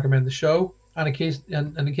highly recommend the show. And in case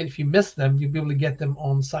if you miss them, you'll be able to get them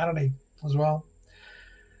on Saturday as well.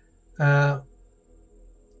 Oh,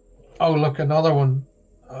 look, another one.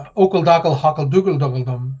 Okel Dockle Hockle Dougal Dougal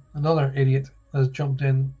Dum. Another idiot has jumped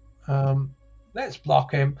in. Let's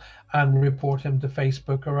block him and report him to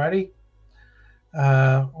Facebook already.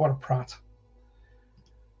 What a prat.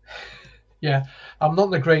 Yeah, I'm not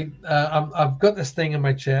the great. I've got this thing in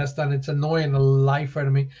my chest and it's annoying the life out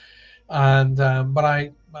of me. And but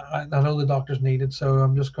I know the doctors need it, so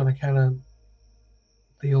I'm just going to kind of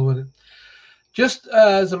deal with it. Just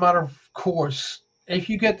as a matter of course, if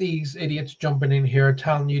you get these idiots jumping in here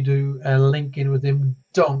telling you to link in with them,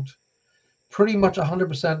 don't. Pretty much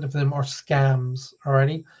 100% of them are scams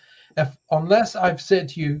already. Unless I've said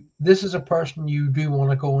to you, this is a person you do want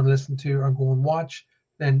to go and listen to or go and watch,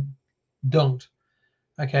 then don't.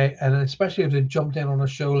 Okay, and especially if they jumped in on a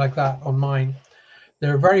show like that on mine.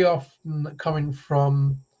 They're very often coming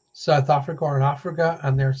from South Africa or in Africa,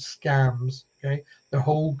 and they're scams. Okay, their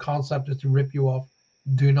whole concept is to rip you off.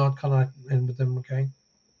 Do not connect in with them. Okay.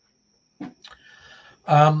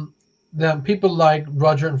 Then people like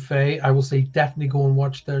Roger and Faye, I will say definitely go and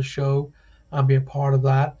watch their show and be a part of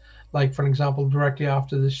that. Like for example, directly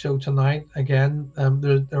after this show tonight, again,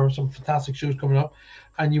 there are some fantastic shows coming up,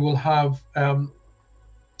 and you will have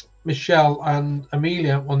Michelle and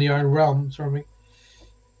Amelia on the Iron Realm. Sorry.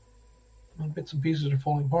 Bits and pieces are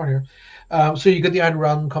falling apart here. So you got the Iron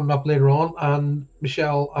Realm coming up later on, and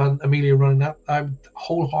Michelle and Amelia running that. I would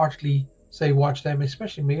wholeheartedly say watch them,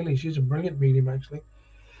 especially Amelia. She's a brilliant medium, actually.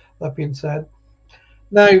 That being said,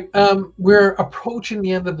 now we're approaching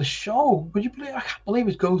the end of the show. Would you believe? I can't believe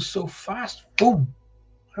it goes so fast. Boom,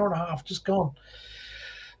 hour and a half just gone.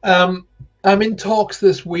 I'm in talks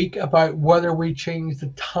this week about whether we change the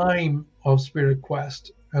time of Spirit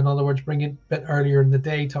Quest. In other words, bring it a bit earlier in the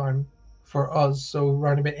daytime for us, so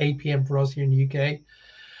around about 8 p.m. for us here in the UK,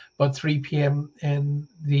 but 3 p.m. in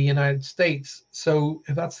the United States. So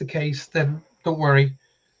if that's the case, then don't worry.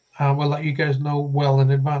 We'll let you guys know well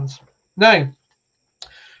in advance. Now,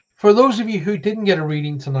 for those of you who didn't get a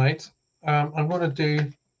reading tonight, I'm going to do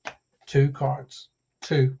 2 cards.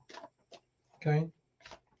 2. Okay.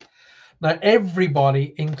 Now,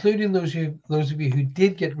 everybody, including those of you who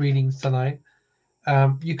did get readings tonight,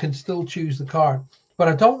 you can still choose the card. But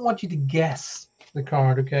I don't want you to guess the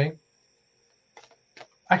card, okay?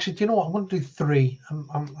 Actually, do you know what? I'm going to do 3.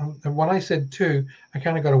 When I said 2, I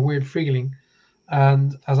kind of got a weird feeling.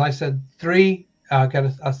 And as I said 3, I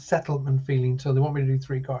got a settlement feeling. So they want me to do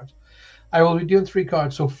 3 cards. I will be doing 3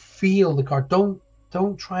 cards, so feel the card. Don't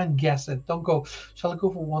try and guess it. Don't go, shall I go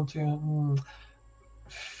for 1, 2?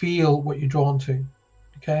 Feel what you're drawn to,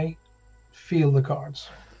 okay? Feel the cards.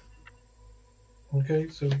 Okay,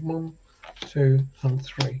 so 1, 2, and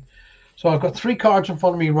 3. So I've got 3 cards in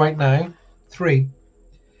front of me right now. 3.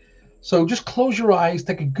 So just close your eyes,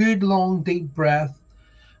 take a good long deep breath,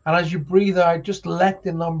 and as you breathe out, just let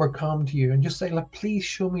the number come to you and just say, like, please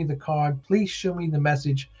show me the card, please show me the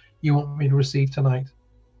message you want me to receive tonight.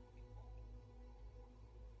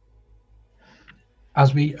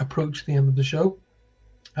 As we approach the end of the show,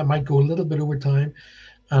 I might go a little bit over time,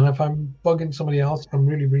 and if I'm bugging somebody else, I'm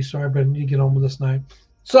really, really sorry, but I need to get on with this now.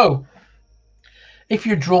 So if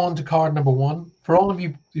you're drawn to card number one, for all of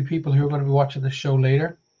you the people who are going to be watching this show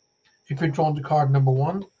later, if you're drawn to card number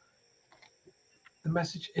one, the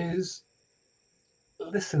message is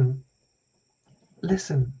listen.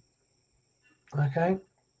 Listen. Okay?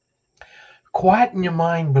 Quieten your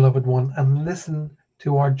mind, beloved one, and listen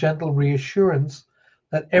to our gentle reassurance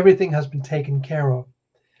that everything has been taken care of.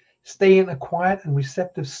 Stay in a quiet and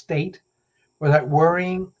receptive state without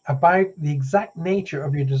worrying about the exact nature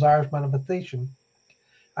of your desired manifestation.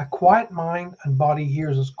 A quiet mind and body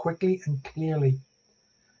hears us quickly and clearly.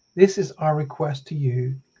 This is our request to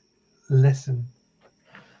you. Listen.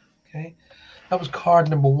 Okay, that was card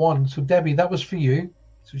number one. So Debbie, that was for you.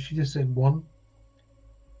 So she just said one.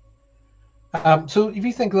 So if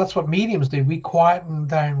you think that's what mediums do, we quieten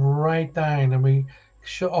down right down, and we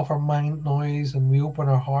shut off our mind noise, and we open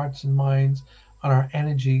our hearts and minds and our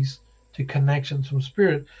energies to connections from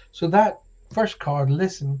spirit. So that first card,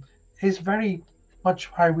 listen, is very much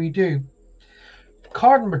how we do.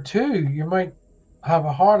 Card number two, you might have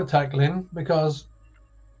a heart attack, Lynn, because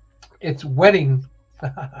it's wedding.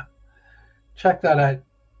 Check that out.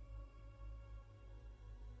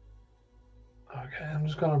 Okay, I'm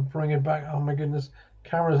just going to bring it back. Oh my goodness,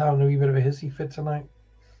 camera's having a wee bit of a hissy fit tonight.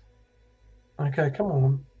 Okay, come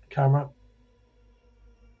on, camera.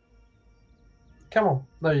 Come on,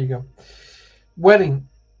 there you go. Wedding.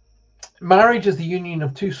 Marriage is the union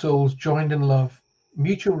of two souls joined in love,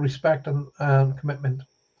 mutual respect and commitment.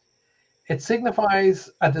 It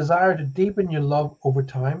signifies a desire to deepen your love over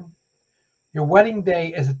time. Your wedding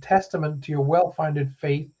day is a testament to your well-founded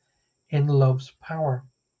faith in love's power.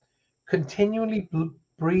 Continually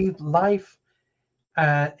breathe life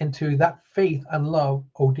into that faith and love,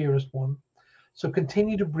 oh dearest one. So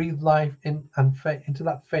continue to breathe life into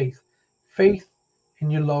that faith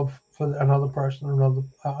in your love for another person,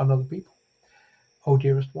 another people, oh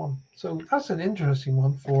dearest one. So that's an interesting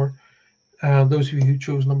one for those of you who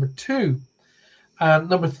chose number two. And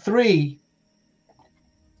number three,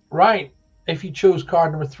 right? If you chose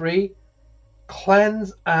card number three,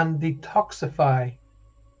 cleanse and detoxify.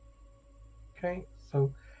 Okay,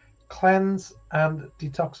 so cleanse and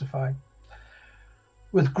detoxify.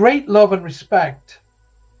 With great love and respect,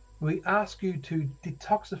 we ask you to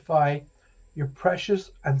detoxify your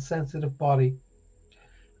precious and sensitive body.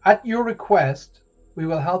 At your request, we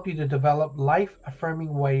will help you to develop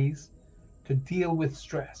life-affirming ways to deal with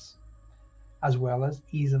stress, as well as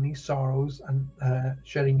easing sorrows and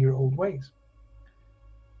shedding your old ways.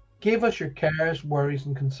 Give us your cares, worries,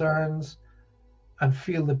 and concerns, and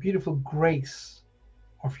feel the beautiful grace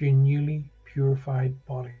of your newly purified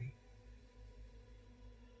body.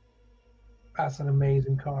 That's an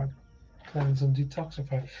amazing card. Cleanse and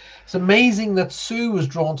detoxify. It's amazing that Sue was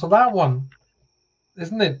drawn to that one,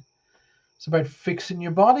 isn't it? It's about fixing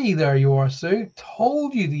your body. There you are, Sue.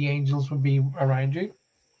 Told you the angels would be around you.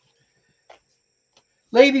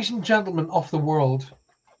 Ladies and gentlemen of the world,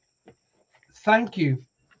 thank you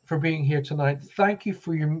for being here tonight. Thank you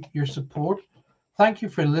for your support. Thank you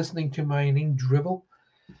for listening to my inane dribble.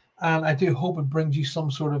 And I do hope it brings you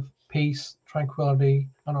some sort of peace, tranquility,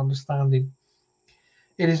 and understanding.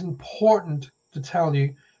 It is important to tell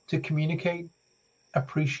you to communicate,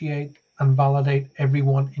 appreciate, and validate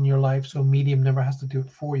everyone in your life, so medium never has to do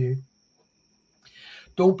it for you.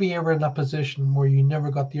 Don't be ever in that position where you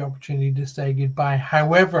never got the opportunity to say goodbye.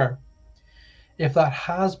 However, if that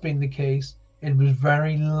has been the case, it was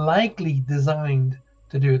very likely designed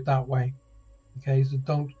to do it that way. Okay, so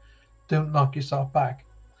don't knock yourself back.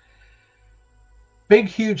 Big,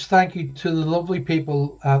 huge thank you to the lovely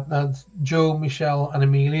people, that's Joe, Michelle, and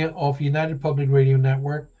Amelia of United Public Radio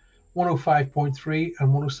Network, 105.3 and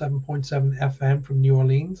 107.7 FM from New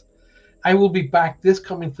Orleans. I will be back this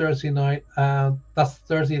coming Thursday night. That's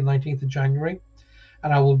Thursday, the 19th of January.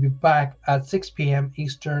 And I will be back at 6 p.m.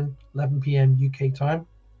 Eastern, 11 p.m. UK time.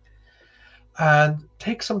 And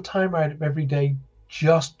take some time out of every day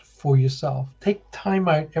just for yourself. Take time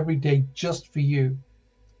out every day just for you.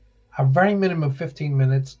 A very minimum 15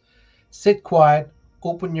 minutes. Sit quiet,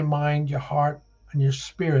 open your mind, your heart, and your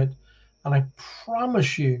spirit. And I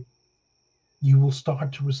promise you, you will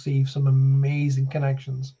start to receive some amazing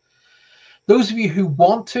connections. Those of you who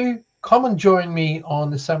want to, come and join me on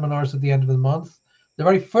the seminars at the end of the month. The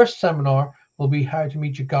very first seminar will be how to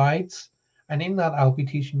meet your guides. And in that, I'll be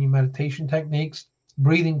teaching you meditation techniques,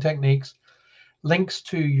 breathing techniques, links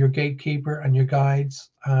to your gatekeeper and your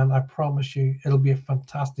guides. And I promise you, it'll be a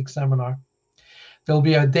fantastic seminar. There'll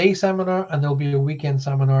be a day seminar and there'll be a weekend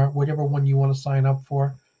seminar, whatever one you want to sign up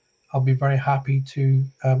for. I'll be very happy to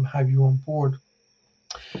have you on board.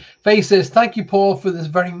 Faye says, thank you, Paul, for this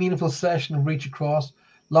very meaningful session of Reach Across.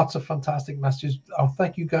 Lots of fantastic messages. Oh,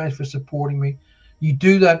 thank you guys for supporting me. You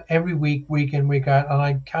do that every week, week in, week out, and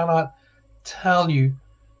I cannot tell you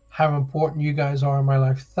how important you guys are in my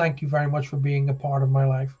life. Thank you very much for being a part of my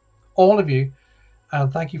life, all of you,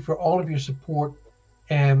 and thank you for all of your support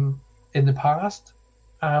in the past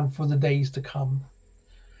and for the days to come.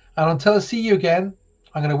 And until I see you again,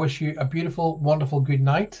 I'm going to wish you a beautiful, wonderful good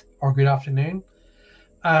night or good afternoon.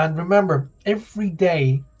 And remember, every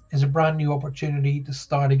day is a brand new opportunity to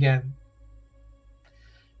start again.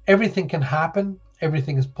 Everything can happen.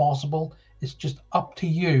 Everything is possible. It's just up to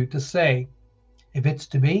you to say, if it's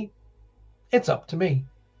to be, it's up to me.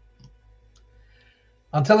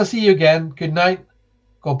 Until I see you again, good night,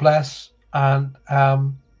 God bless, and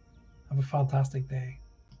have a fantastic day.